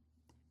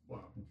 Wow.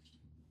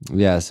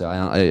 Yeah. So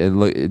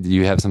do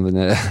you have something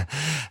to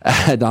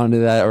add on to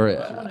that,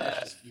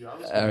 or?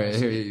 All right,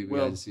 here you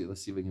go. Let's see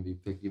if we can be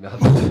picky about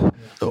that.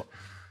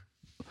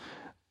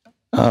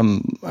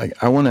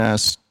 I want to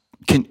ask,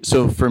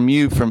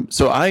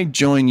 so I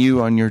join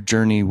you on your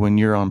journey when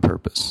you're on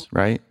purpose,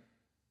 right?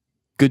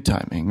 Good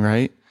timing,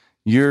 right?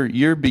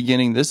 You're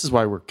beginning. This is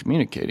why we're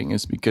communicating,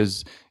 is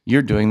because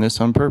you're doing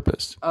this on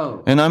purpose.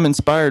 Oh, and I'm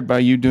inspired by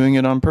you doing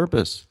it on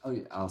purpose. Oh,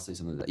 yeah, I'll say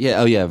something to that.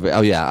 Yeah. Oh,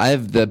 yeah. I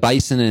have the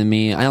bison in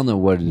me. I don't know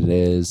what it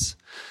is.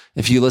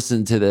 If you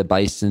listen to the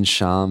Bison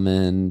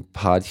Shaman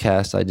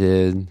podcast I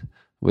did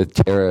with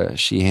Tara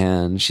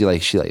Sheehan, she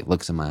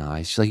looks in my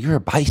eyes. She's like, "You're a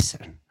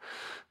bison,"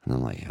 and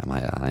I'm like, "Am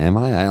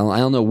I? I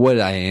don't know what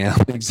I am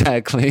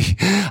exactly.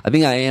 I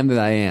think I am that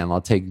I am. I'll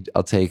take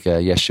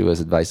Yeshua's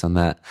advice on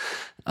that.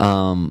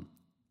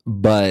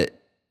 But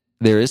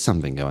there is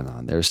something going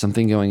on. There's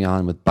something going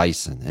on with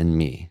bison and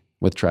me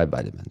with Tribe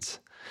Vitamins,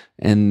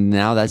 and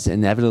now that's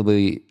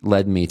inevitably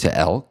led me to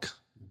elk.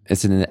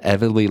 It's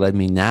inevitably led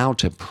me now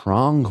to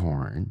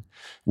pronghorn,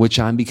 which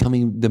I'm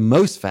becoming the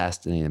most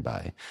fascinated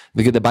by.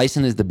 Because the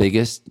bison is the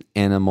biggest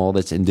animal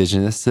that's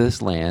indigenous to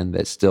this land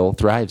that still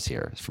thrives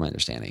here, from my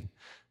understanding.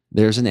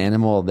 There's an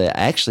animal that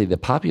actually the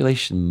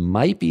population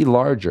might be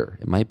larger.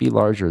 It might be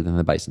larger than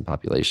the bison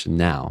population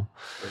now.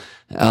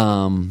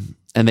 And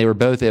they were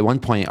both, at one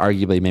point,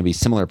 arguably maybe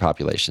similar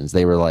populations.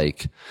 They were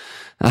like,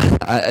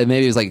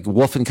 maybe it was like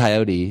wolf and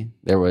coyote.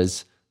 There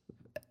was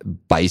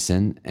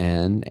bison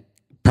and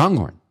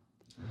pronghorn.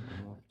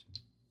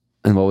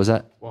 And what was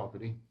that?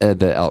 Wapiti.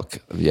 The elk.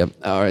 Yep.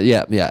 All right.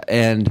 Yeah.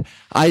 And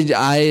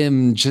I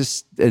am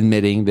just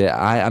admitting that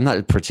I'm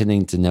not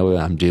pretending to know what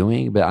I'm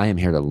doing, but I am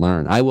here to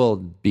learn. I will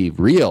be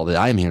real that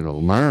I am here to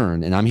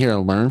learn, and I'm here to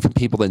learn from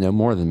people that know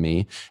more than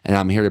me, and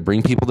I'm here to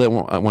bring people that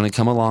want to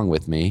come along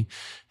with me.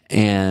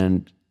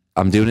 And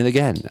I'm doing it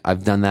again.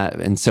 I've done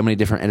that in so many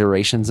different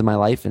iterations in my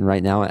life, and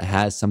right now it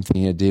has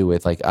something to do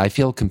with, like, I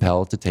feel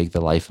compelled to take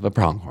the life of a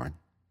pronghorn,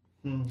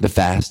 the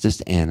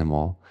fastest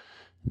animal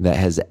that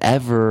has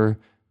ever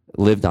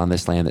lived on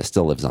this land, that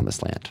still lives on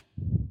this land.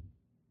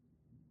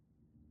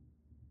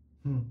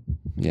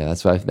 Yeah,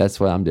 that's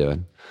what I'm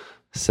doing.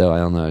 So I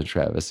don't know,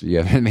 Travis, if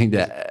you have anything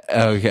to,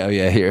 okay, oh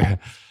yeah, here.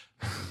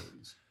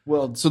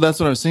 Well, so that's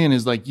what I was saying,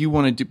 is like, you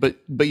want to do, but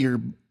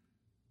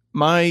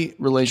my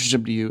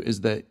relationship to you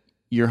is that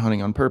you're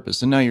hunting on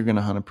purpose, and now you're going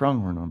to hunt a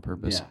pronghorn on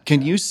purpose. Yeah.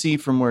 Can you see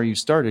from where you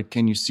started?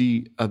 Can you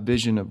see a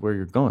vision of where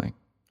you're going?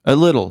 A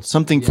little,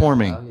 something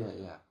forming. Oh,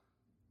 yeah.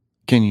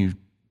 Can you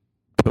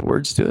put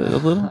words to it a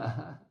little?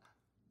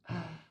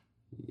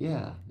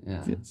 Yeah.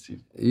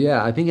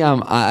 Yeah, I think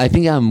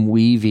I'm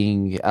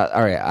weaving.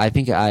 All right, I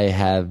think I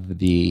have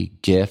the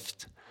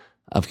gift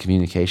of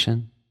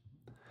communication.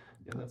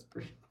 Yeah, that's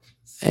pretty.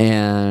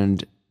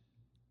 And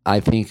I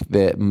think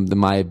that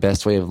my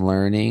best way of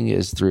learning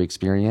is through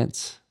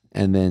experience,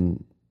 and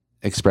then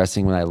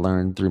expressing what I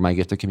learned through my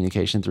gift of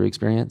communication through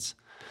experience.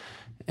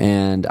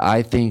 And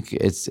I think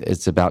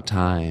it's about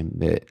time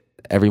that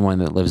everyone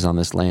that lives on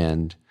this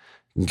land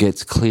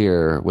gets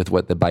clear with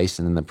what the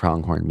bison and the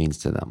pronghorn means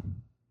to them.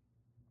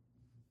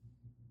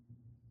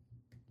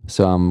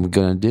 So I'm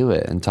going to do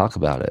it and talk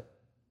about it.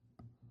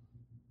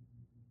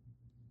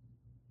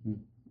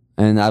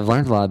 And I've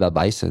learned a lot about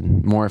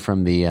bison, more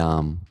from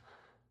the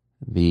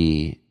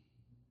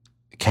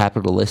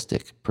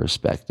capitalistic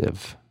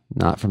perspective,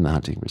 not from the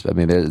hunting perspective.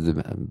 I mean,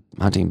 the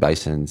hunting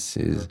bisons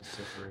is,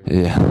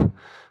 yeah,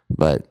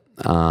 but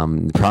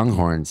the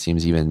pronghorn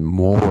seems even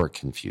more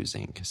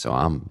confusing. So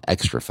I'm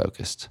extra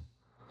focused.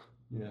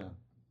 Yeah.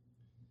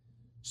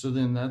 So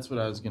then that's what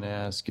I was going to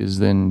ask is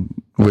then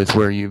with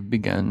where you've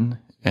begun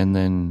and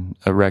then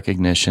a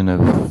recognition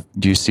of,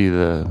 do you see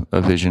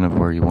a vision of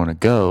where you want to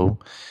go?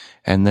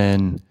 And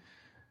then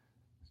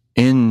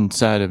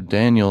inside of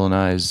Daniel and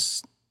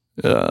I's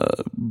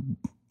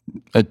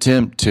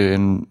attempt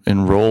to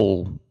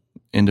enroll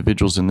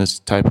individuals in this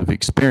type of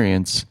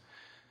experience,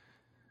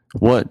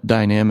 what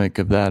dynamic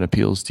of that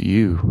appeals to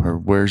you, or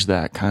where's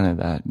that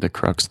kind of the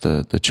crux,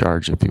 the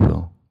charge, if you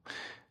will?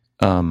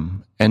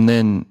 And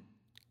then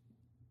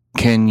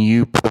can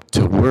you put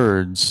to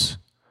words,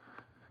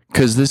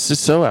 because this is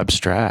so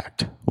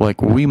abstract,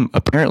 like we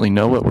apparently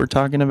know what we're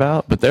talking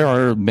about, but there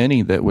are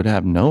many that would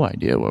have no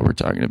idea what we're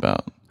talking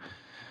about.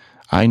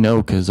 I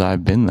know because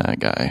I've been that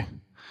guy.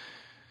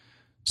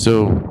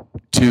 So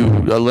to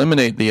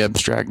eliminate the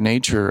abstract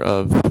nature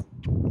of,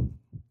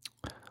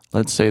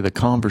 let's say, the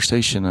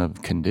conversation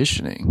of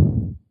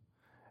conditioning,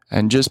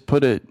 and just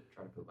put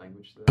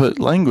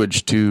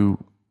language to,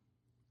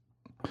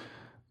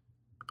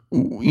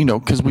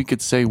 because we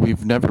could say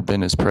we've never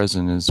been as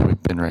present as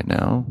we've been right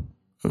now.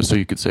 So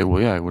you could say,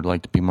 well, yeah, I would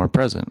like to be more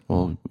present.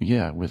 Well,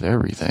 yeah, with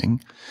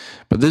everything.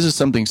 But this is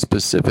something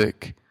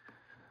specific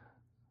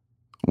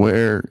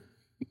where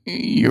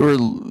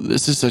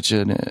this is such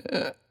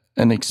an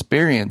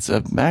experience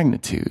of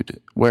magnitude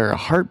where a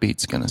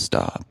heartbeat's going to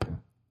stop.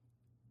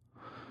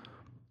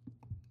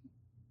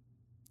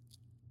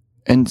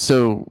 And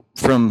so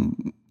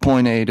from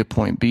point A to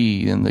point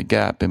B and the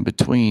gap in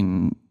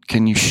between,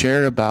 can you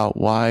share about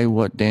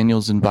what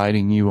Daniel's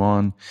inviting you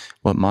on,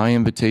 what my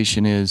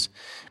invitation is?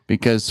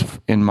 Because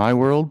in my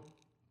world,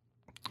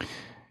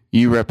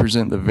 you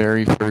represent the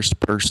very first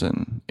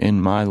person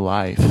in my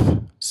life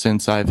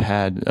since I've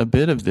had a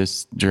bit of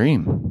this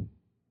dream,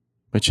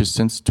 which is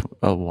since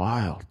a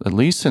while, at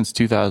least since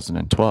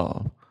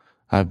 2012,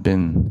 I've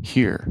been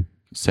here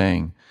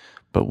saying,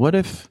 but what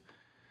if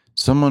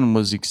someone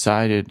was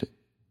excited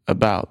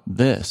about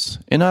this?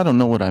 And I don't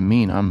know what I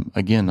mean.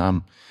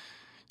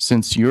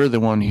 Since you're the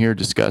one here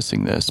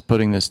discussing this,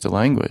 putting this to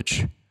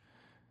language,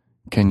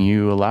 can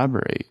you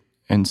elaborate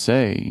and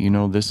say,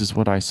 this is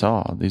what I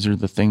saw. These are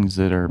the things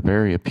that are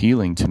very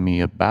appealing to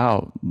me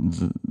about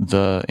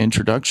the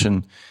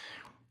introduction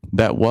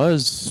that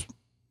was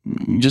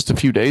just a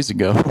few days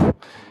ago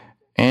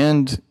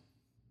and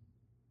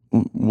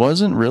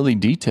wasn't really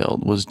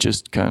detailed, was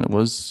just kind of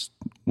was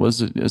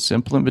a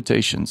simple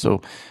invitation.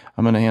 So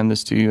I'm going to hand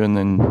this to you and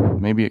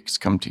then maybe it's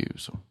come to you.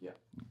 So yeah,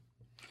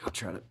 I'll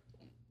try to.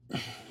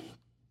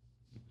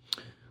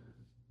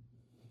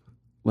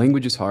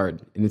 Language is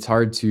hard, and it's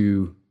hard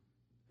to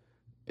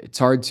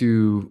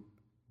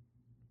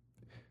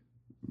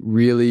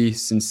really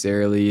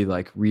sincerely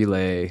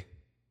relay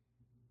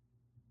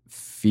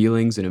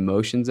feelings and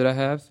emotions that I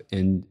have,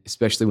 and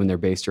especially when they're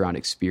based around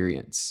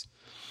experience.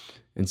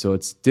 And so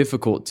it's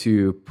difficult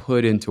to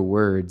put into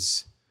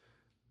words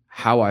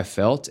how I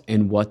felt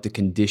and what the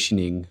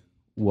conditioning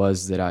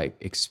was that I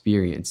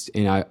experienced.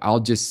 And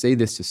I'll just say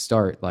this to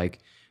start,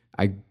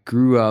 I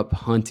grew up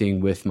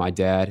hunting with my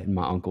dad and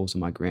my uncles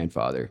and my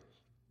grandfather.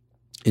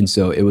 And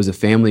so it was a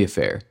family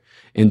affair.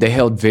 And they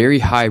held very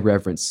high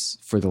reverence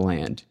for the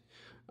land.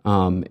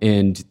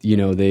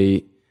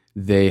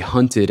 They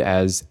hunted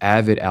as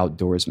avid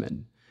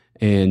outdoorsmen.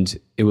 And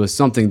it was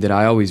something that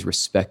I always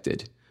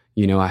respected.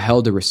 I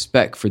held a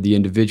respect for the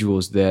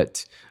individuals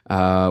that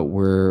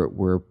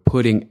were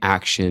putting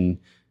action.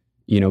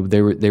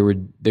 They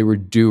were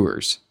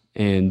doers.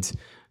 And,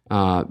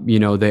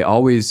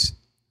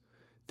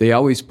 they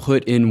always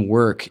put in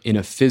work in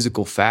a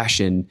physical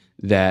fashion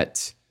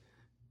that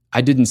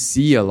I didn't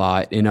see a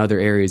lot in other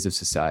areas of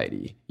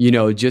society,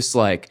 just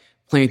like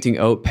planting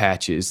oat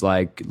patches,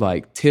 like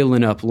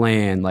tilling up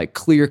land, like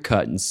clear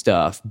cutting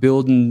stuff,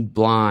 building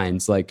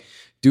blinds,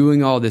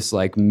 doing all this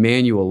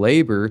manual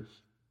labor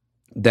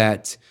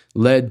that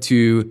led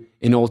to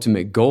an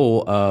ultimate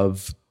goal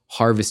of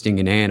harvesting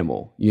an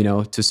animal,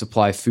 to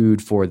supply food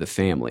for the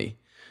family.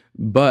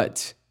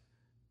 But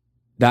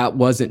that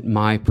wasn't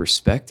my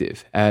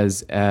perspective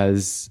as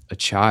a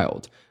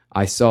child.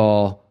 I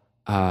saw,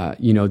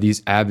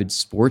 these avid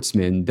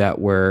sportsmen that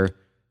were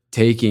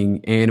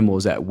taking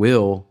animals at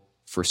will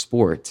for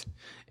sport.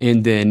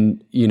 And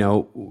then,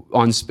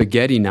 on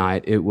spaghetti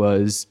night, it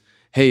was,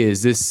 hey,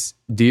 is this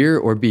deer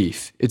or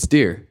beef? It's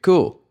deer.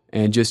 Cool.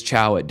 And just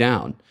chow it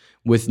down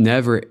with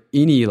never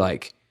any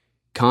like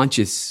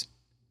conscious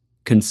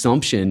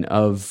consumption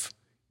of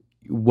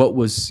what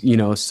was,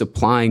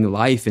 supplying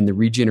life and the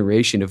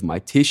regeneration of my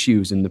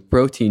tissues and the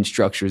protein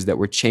structures that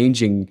were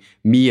changing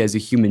me as a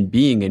human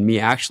being and me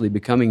actually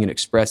becoming an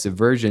expressive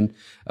version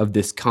of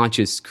this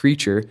conscious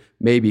creature,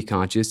 maybe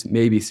conscious,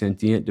 maybe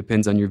sentient,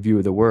 depends on your view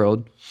of the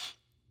world,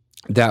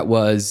 that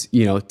was,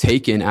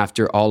 taken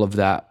after all of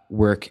that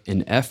work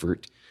and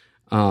effort.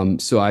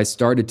 So I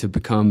started to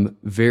become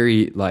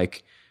very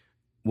like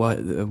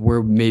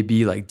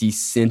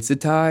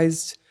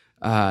desensitized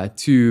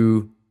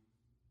to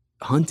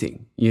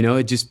hunting.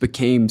 It just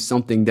became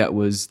something that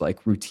was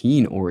like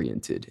routine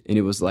oriented, and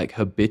it was like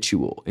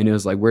habitual. And it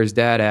was like, where's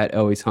dad at?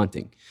 Oh, he's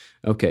hunting.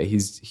 Okay,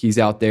 he's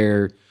out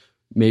there.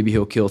 Maybe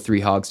he'll kill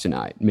 3 hogs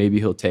tonight. Maybe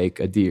he'll take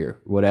a deer,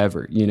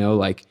 whatever.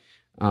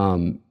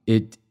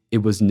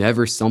 It was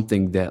never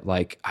something that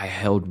like I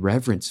held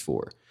reverence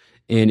for.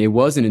 And it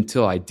wasn't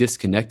until I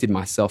disconnected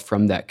myself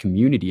from that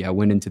community. I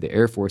went into the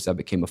Air Force. I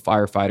became a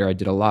firefighter. I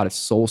did a lot of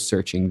soul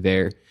searching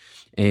there,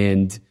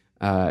 and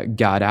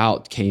got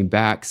out, came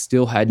back,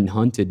 still hadn't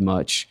hunted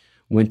much,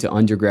 went to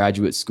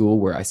undergraduate school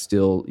where I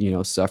still,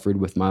 suffered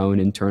with my own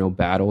internal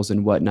battles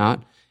and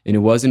whatnot. And it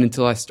wasn't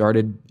until I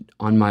started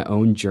on my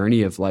own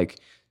journey of like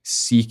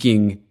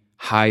seeking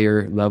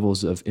higher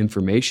levels of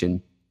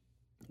information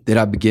that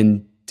I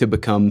began to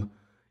become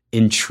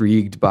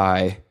intrigued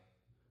by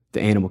the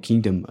animal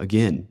kingdom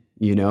again,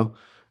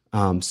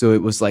 So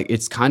it was like,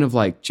 it's kind of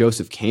like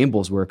Joseph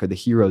Campbell's work, or the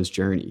hero's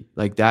journey.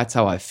 Like that's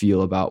how I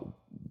feel about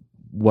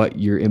what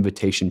your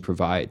invitation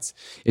provides.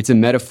 It's a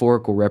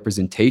metaphorical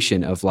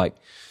representation of like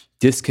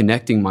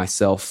disconnecting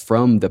myself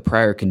from the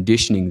prior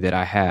conditioning that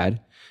I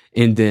had,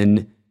 and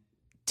then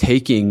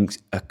taking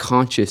a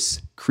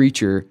conscious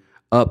creature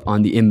up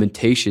on the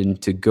invitation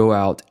to go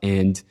out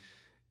and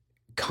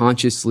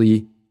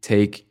consciously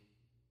take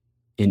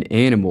an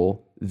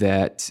animal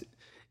that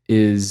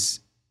is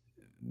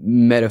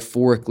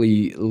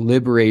metaphorically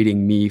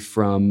liberating me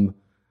from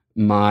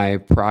my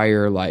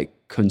prior like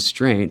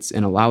constraints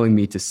and allowing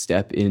me to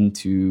step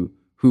into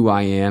who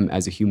I am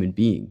as a human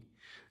being,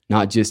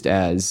 not just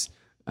as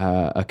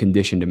a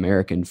conditioned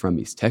American from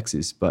East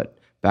Texas, but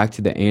back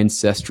to the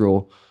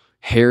ancestral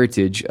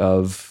heritage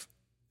of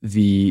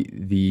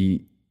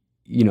the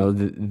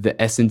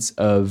essence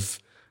of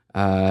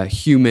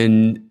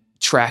human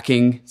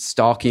tracking,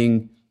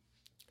 stalking,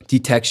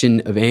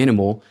 detection of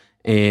animal,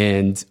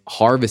 and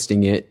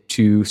harvesting it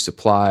to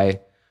supply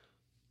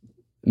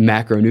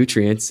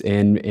macronutrients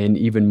and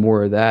even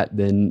more of that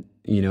than,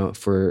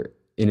 for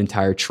an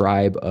entire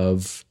tribe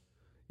of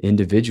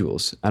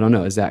individuals. I don't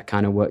know. Is that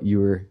kind of what you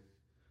were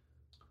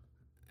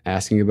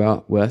asking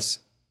about, Wes?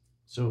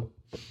 So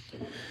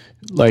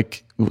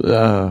like,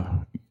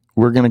 we're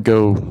going to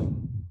go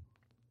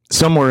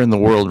somewhere in the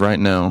world right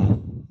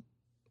now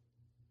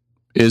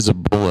is a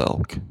bull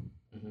elk,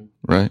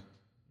 right?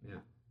 Yeah.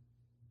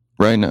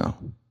 Right now.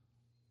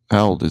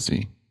 How old is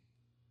he?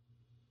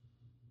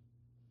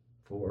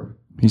 4.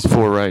 He's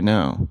 4 right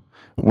now.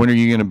 When are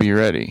you going to be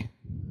ready?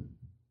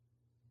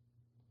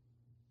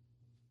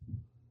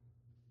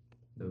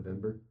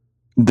 November.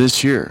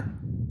 This year.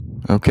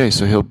 Okay,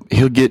 so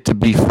he'll get to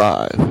be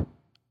 5.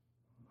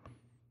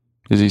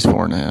 Because he's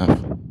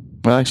 4.5.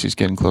 Well, actually, he's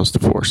getting close to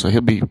 4, so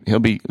he'll be.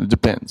 It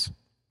depends.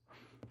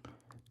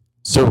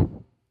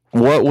 So,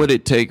 what would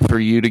it take for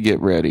you to get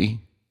ready?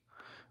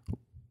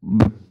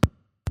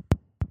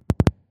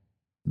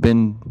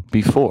 Been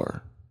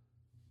before.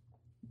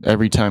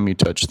 Every time you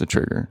touch the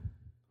trigger,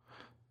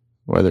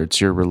 whether it's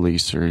your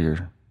release or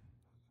your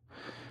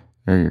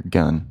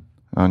gun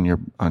on your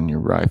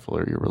rifle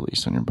or your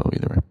release on your bow,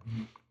 either way.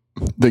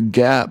 The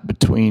gap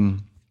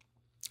between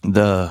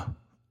the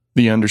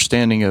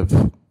understanding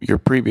of your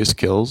previous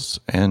kills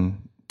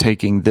and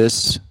taking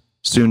this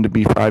soon to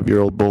be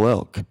 5-year-old bull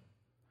elk.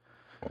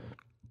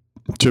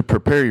 To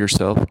prepare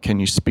yourself, can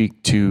you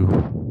speak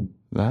to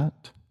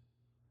that?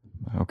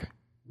 Okay.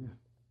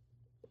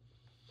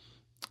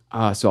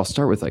 So I'll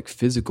start with like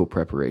physical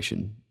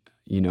preparation.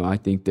 I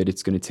think that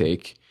it's going to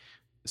take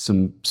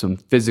some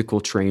physical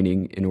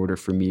training in order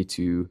for me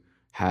to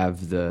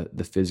have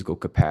the physical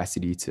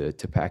capacity to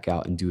pack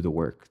out and do the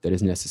work that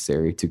is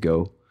necessary to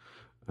go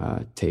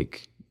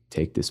take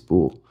this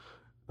bull,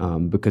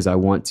 because I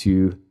want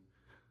to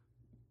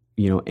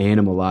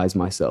animalize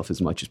myself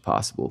as much as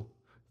possible,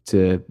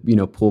 to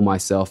pull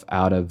myself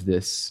out of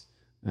this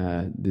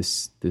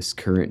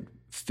current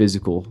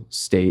physical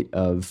state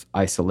of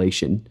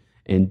isolation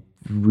and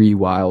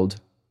rewild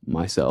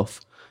myself,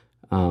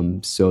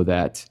 so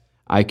that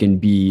I can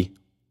be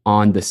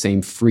on the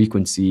same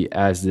frequency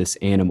as this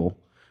animal,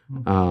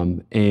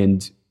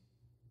 and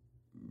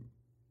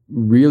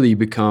really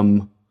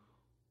become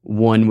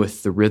one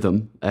with the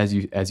rhythm, as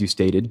you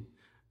stated,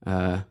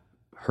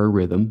 her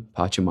rhythm,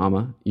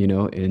 Pachamama,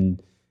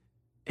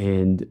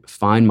 and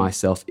find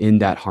myself in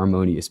that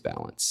harmonious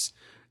balance.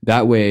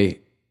 That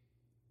way,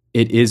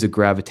 it is a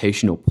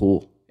gravitational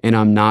pull, and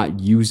I'm not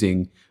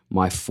using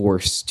my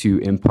force to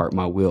impart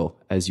my will,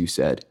 as you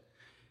said.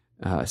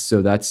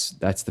 So that's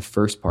the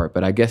first part.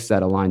 But I guess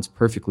that aligns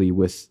perfectly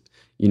with,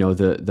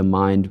 the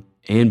mind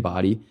and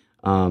body.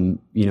 I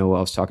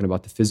was talking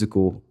about the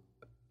physical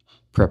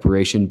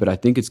preparation, but I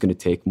think it's going to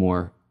take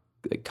more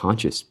like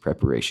conscious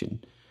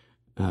preparation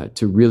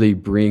to really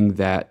bring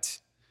that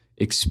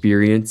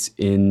experience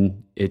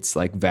in its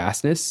like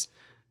vastness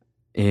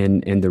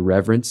and the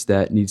reverence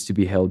that needs to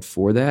be held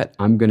for that.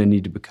 I'm going to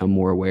need to become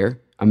more aware.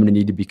 I'm going to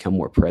need to become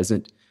more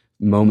present,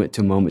 moment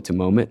to moment to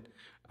moment,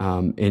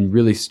 and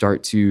really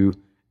start to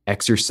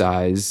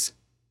exercise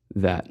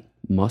that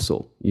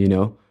muscle,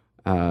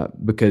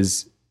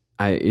 because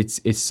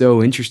it's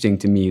so interesting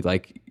to me,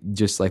 like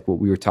just like what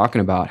we were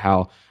talking about,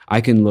 how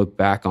I can look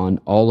back on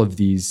all of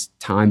these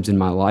times in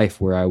my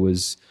life where I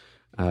was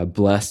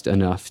blessed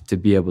enough to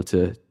be able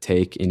to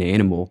take an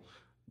animal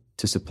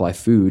to supply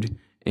food,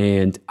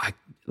 and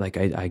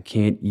I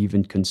can't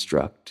even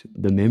construct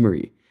the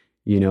memory,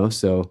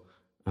 So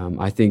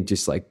I think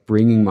just like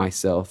bringing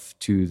myself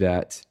to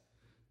that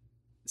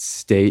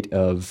state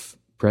of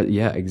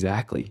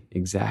exactly.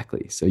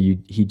 So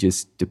he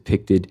just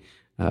depicted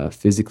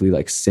physically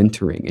like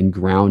centering and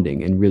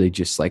grounding and really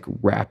just like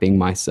wrapping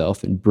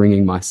myself and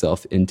bringing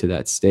myself into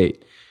that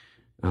state.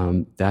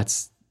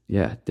 That's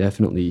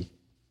definitely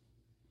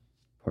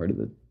part of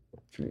the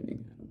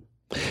training.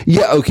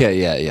 Yeah.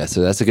 Okay. Yeah.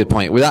 So that's a good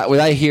point. What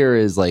I hear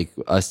is like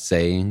us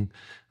saying,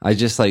 I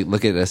just like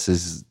look at us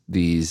as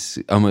these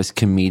almost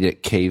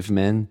comedic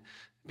cavemen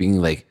being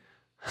like,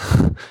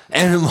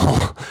 animal.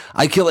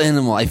 I kill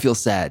animal. I feel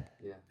sad,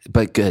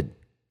 but good.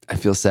 I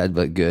feel sad,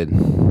 but good.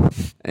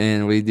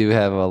 And we do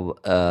have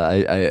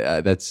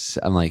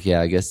I'm like,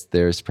 yeah, I guess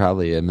there's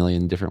probably a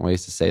million different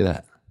ways to say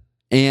that.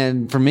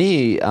 And for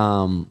me,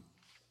 I've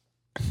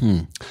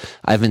been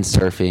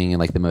surfing and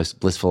like the most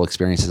blissful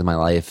experiences of my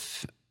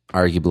life,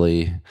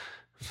 arguably,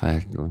 if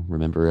I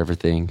remember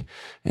everything.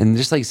 And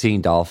just like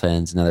seeing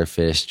dolphins and other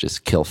fish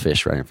just kill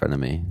fish right in front of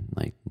me.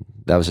 Like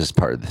that was just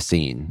part of the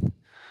scene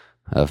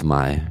of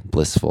my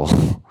blissful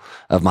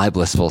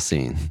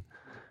scene.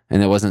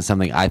 And it wasn't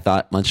something I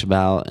thought much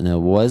about, and it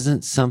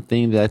wasn't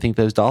something that I think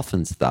those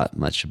dolphins thought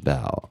much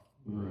about.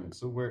 Right.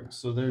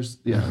 So there's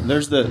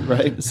the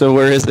right. So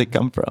where does it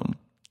come from?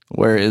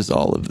 Where is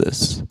all of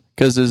this?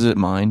 Because is it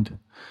mind?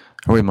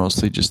 Are we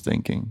mostly just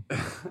thinking?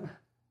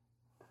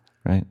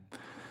 Right?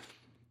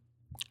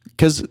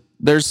 Because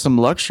there's some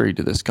luxury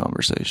to this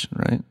conversation,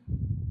 right?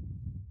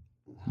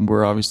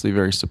 We're obviously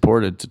very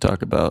supported to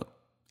talk about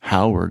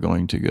how we're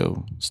going to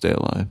go stay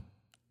alive.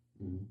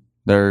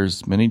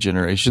 There's many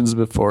generations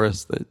before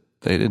us that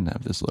they didn't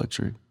have this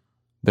luxury.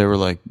 They were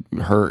like,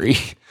 hurry,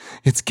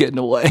 it's getting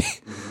away.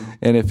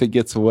 And if it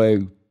gets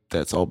away,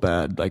 that's all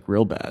bad, like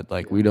real bad,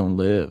 like we don't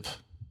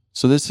live.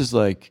 So this is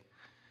like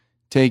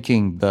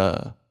taking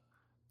the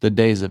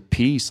days of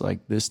peace,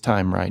 like this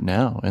time right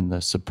now, and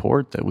the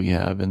support that we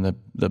have and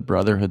the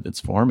brotherhood that's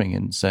forming,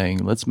 and saying,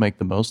 let's make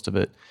the most of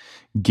it.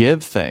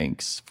 Give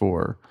thanks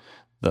for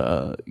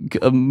the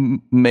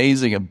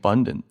amazing,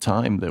 abundant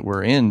time that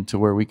we're in, to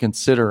where we can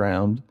sit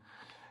around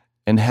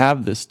and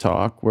have this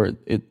talk, where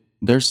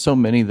there's so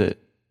many that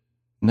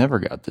never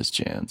got this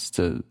chance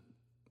to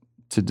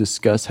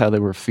discuss how they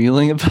were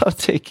feeling about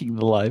taking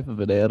the life of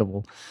an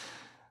animal.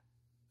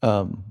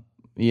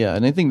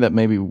 And I think that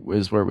maybe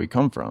is where we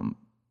come from,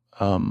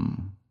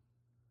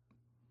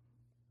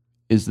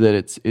 is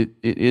that it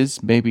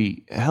is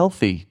maybe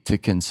healthy to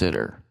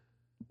consider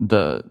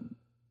the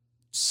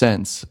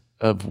sense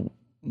of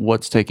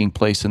what's taking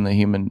place in the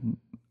human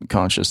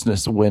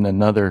consciousness when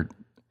another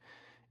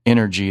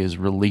energy is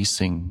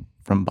releasing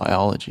from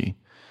biology.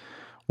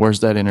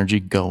 Where's that energy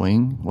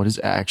going? What is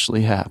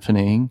actually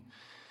happening?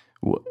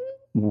 What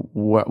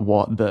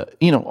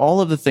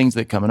all of the things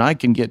that come,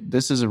 and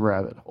this is a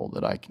rabbit hole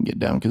that I can get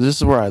down, because this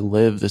is where I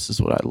live. This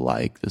is what I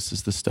like. This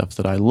is the stuff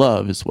that I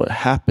love, is what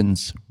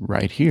happens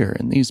right here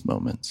in these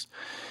moments.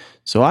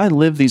 So I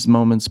live these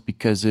moments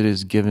because it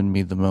has given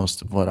me the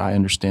most of what I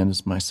understand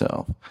as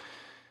myself.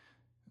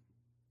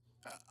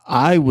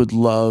 I would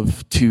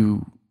love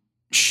to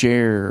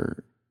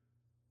share,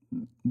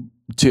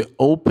 to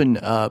open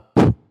up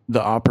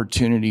the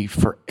opportunity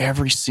for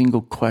every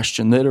single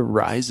question that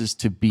arises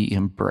to be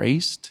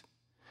embraced,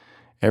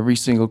 every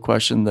single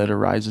question that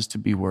arises to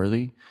be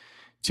worthy,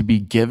 to be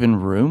given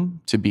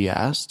room to be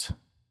asked,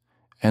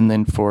 and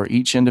then for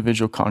each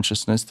individual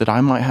consciousness that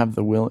I might have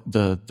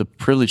the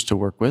privilege to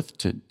work with,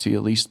 to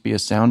at least be a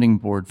sounding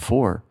board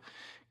for,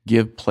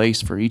 give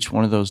place for each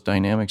one of those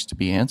dynamics to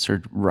be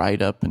answered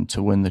right up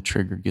until when the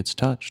trigger gets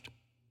touched.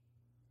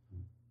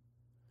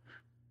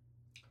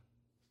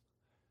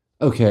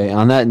 Okay,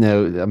 on that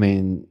note, I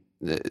mean,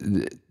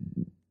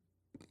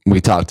 We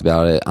talked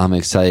about it. I'm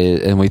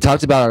excited. And we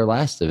talked about our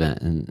last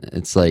event. And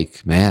it's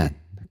like, man,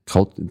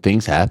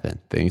 things happen.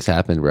 Things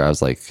happened where I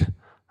was like,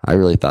 I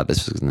really thought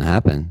this was going to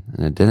happen.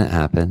 And it didn't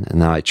happen. And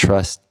now I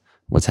trust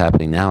what's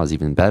happening now is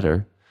even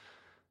better.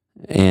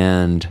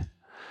 And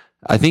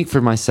I think for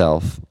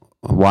myself,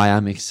 why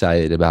I'm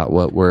excited about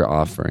what we're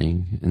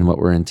offering and what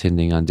we're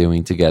intending on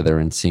doing together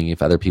and seeing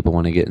if other people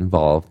want to get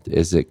involved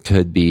is it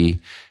could be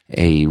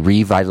a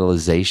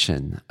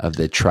revitalization of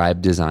the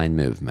tribe design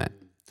movement.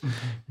 Mm-hmm.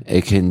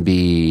 It can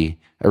be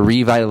a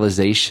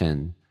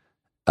revitalization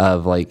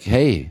of like,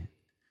 hey,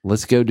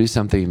 let's go do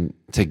something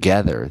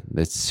together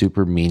that's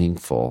super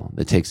meaningful,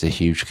 that takes a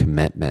huge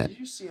commitment. Did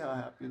you see how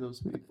happy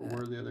those people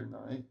were the other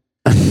night?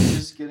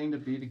 Just getting to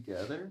be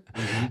together.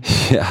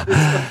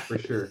 Yeah, for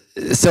sure.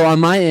 So on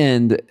my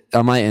end,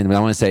 what I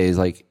want to say is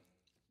like,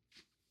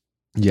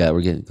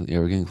 we're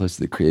getting close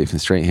to the creative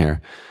constraint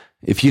here.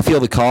 If you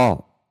feel the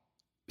call,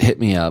 hit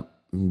me up,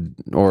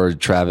 or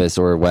Travis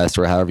or Wes,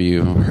 or however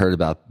you heard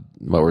about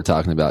what we're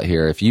talking about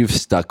here. If you've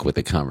stuck with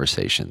the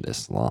conversation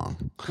this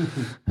long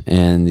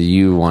and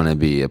you want to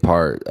be a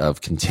part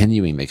of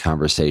continuing the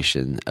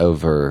conversation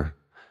over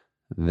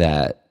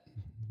that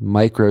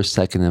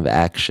microsecond of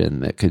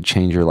action that could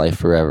change your life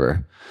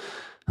forever,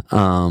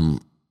 let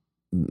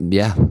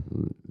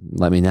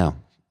me know.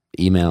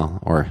 Email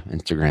or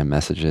Instagram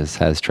messages.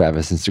 Has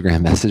Travis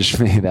Instagram messaged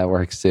me? That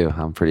works too.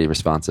 I'm pretty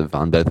responsive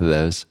on both of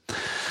those.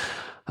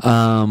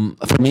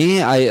 For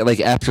me, I like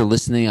after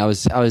listening, I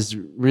was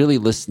really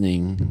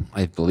listening.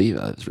 I believe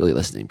I was really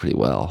listening pretty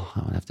well.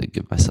 I would have to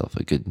give myself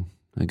a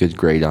good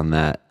grade on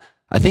that.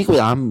 I think what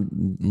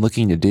I'm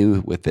looking to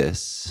do with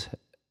this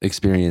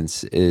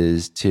experience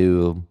is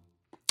to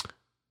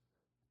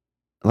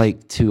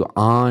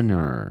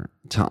honor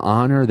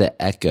the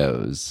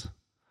echoes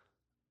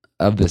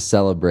of the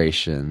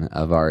celebration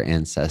of our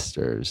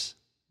ancestors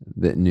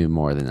that knew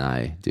more than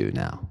I do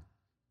now.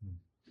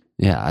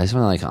 Yeah, I just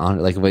want to like honor,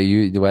 like what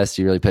you, Wes,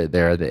 you really put it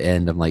there at the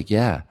end. I'm like,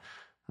 yeah,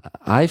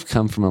 I've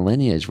come from a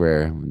lineage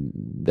where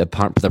the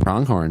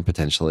pronghorn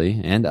potentially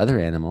and other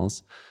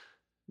animals,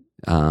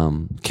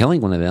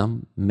 killing one of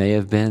them may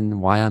have been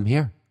why I'm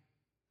here.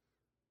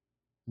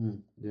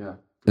 Yeah.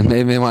 It may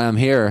have been why I'm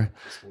here.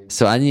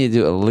 So I need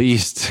to at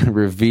least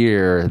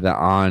revere and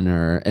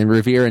honor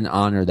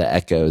the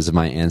echoes of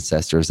my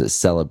ancestors that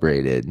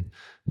celebrated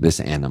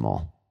this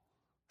animal.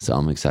 So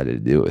I'm excited to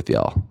do it with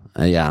y'all.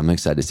 I'm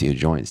excited to see who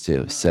joins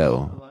too.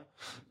 So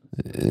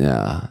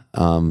yeah,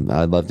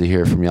 I'd love to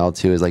hear from y'all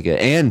too.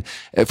 And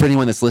for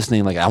anyone that's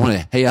listening, like I want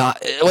to, hey,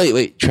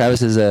 wait,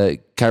 Travis is a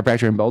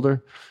chiropractor in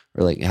Boulder,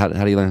 or like how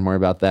do you learn more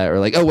about that? Or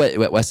like, oh wait,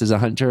 Wes is a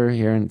hunter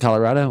here in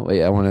Colorado.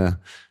 Wait,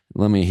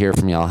 let me hear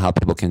from y'all how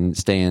people can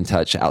stay in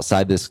touch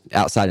outside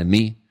of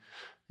me.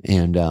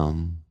 And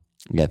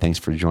thanks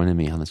for joining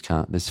me on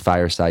this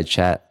fireside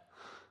chat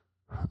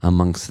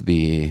amongst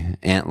the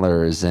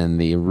antlers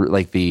and the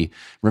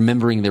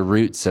remembering the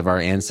roots of our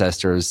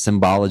ancestors,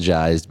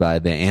 symbolized by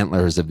the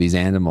antlers of these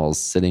animals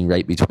sitting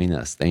right between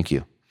us. Thank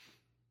you.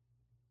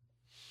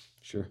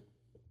 Sure.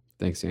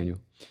 Thanks, Daniel.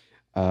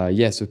 So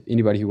if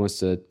anybody who wants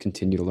to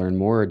continue to learn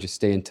more, or just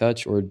stay in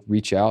touch, or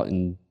reach out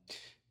and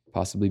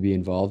possibly be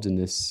involved in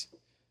this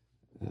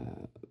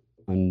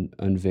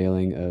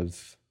unveiling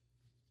of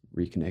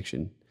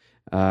reconnection.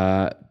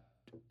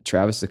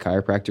 Travis the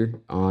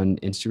chiropractor on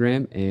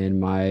Instagram,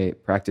 and my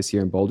practice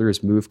here in Boulder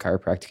is Move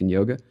Chiropractic and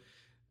Yoga.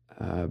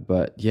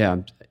 But yeah,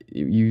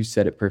 you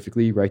said it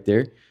perfectly right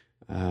there.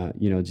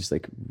 Just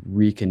like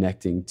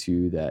reconnecting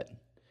to that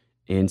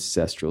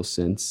ancestral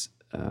sense,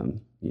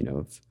 of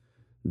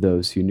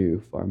those who knew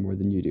far more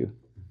than you do.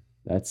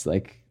 That's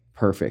like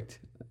perfect.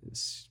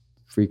 It's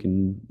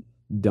freaking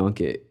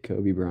dunk it,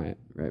 Kobe Bryant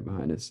right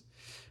behind us.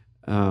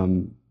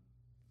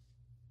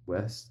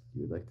 Wes,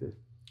 you would like to?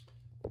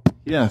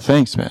 Yeah,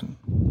 thanks, man.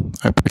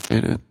 I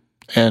appreciate it.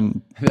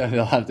 And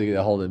they'll have to get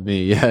a hold of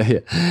me. Yeah.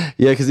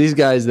 Because these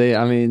guys,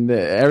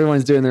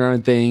 everyone's doing their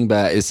own thing,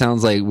 but it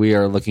sounds like we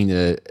are looking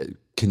to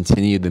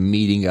continue the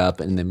meeting up,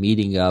 and the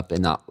meeting up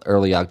in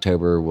early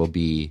October will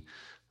be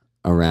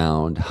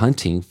around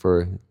hunting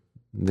for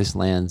this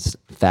land's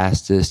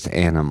fastest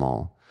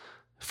animal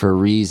for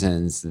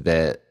reasons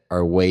that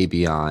are way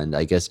beyond.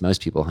 I guess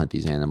most people hunt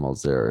these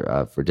animals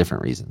there for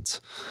different reasons,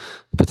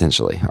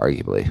 potentially,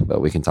 arguably, but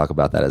we can talk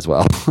about that as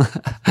well.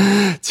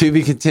 To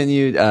be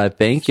continued.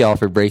 Thank y'all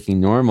for breaking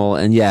normal.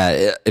 And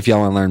if y'all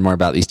want to learn more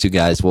about these two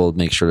guys, we'll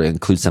make sure to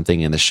include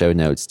something in the show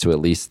notes to at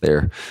least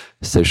their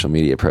social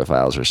media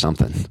profiles or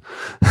something.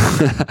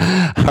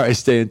 All right,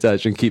 stay in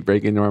touch and keep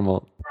breaking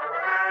normal.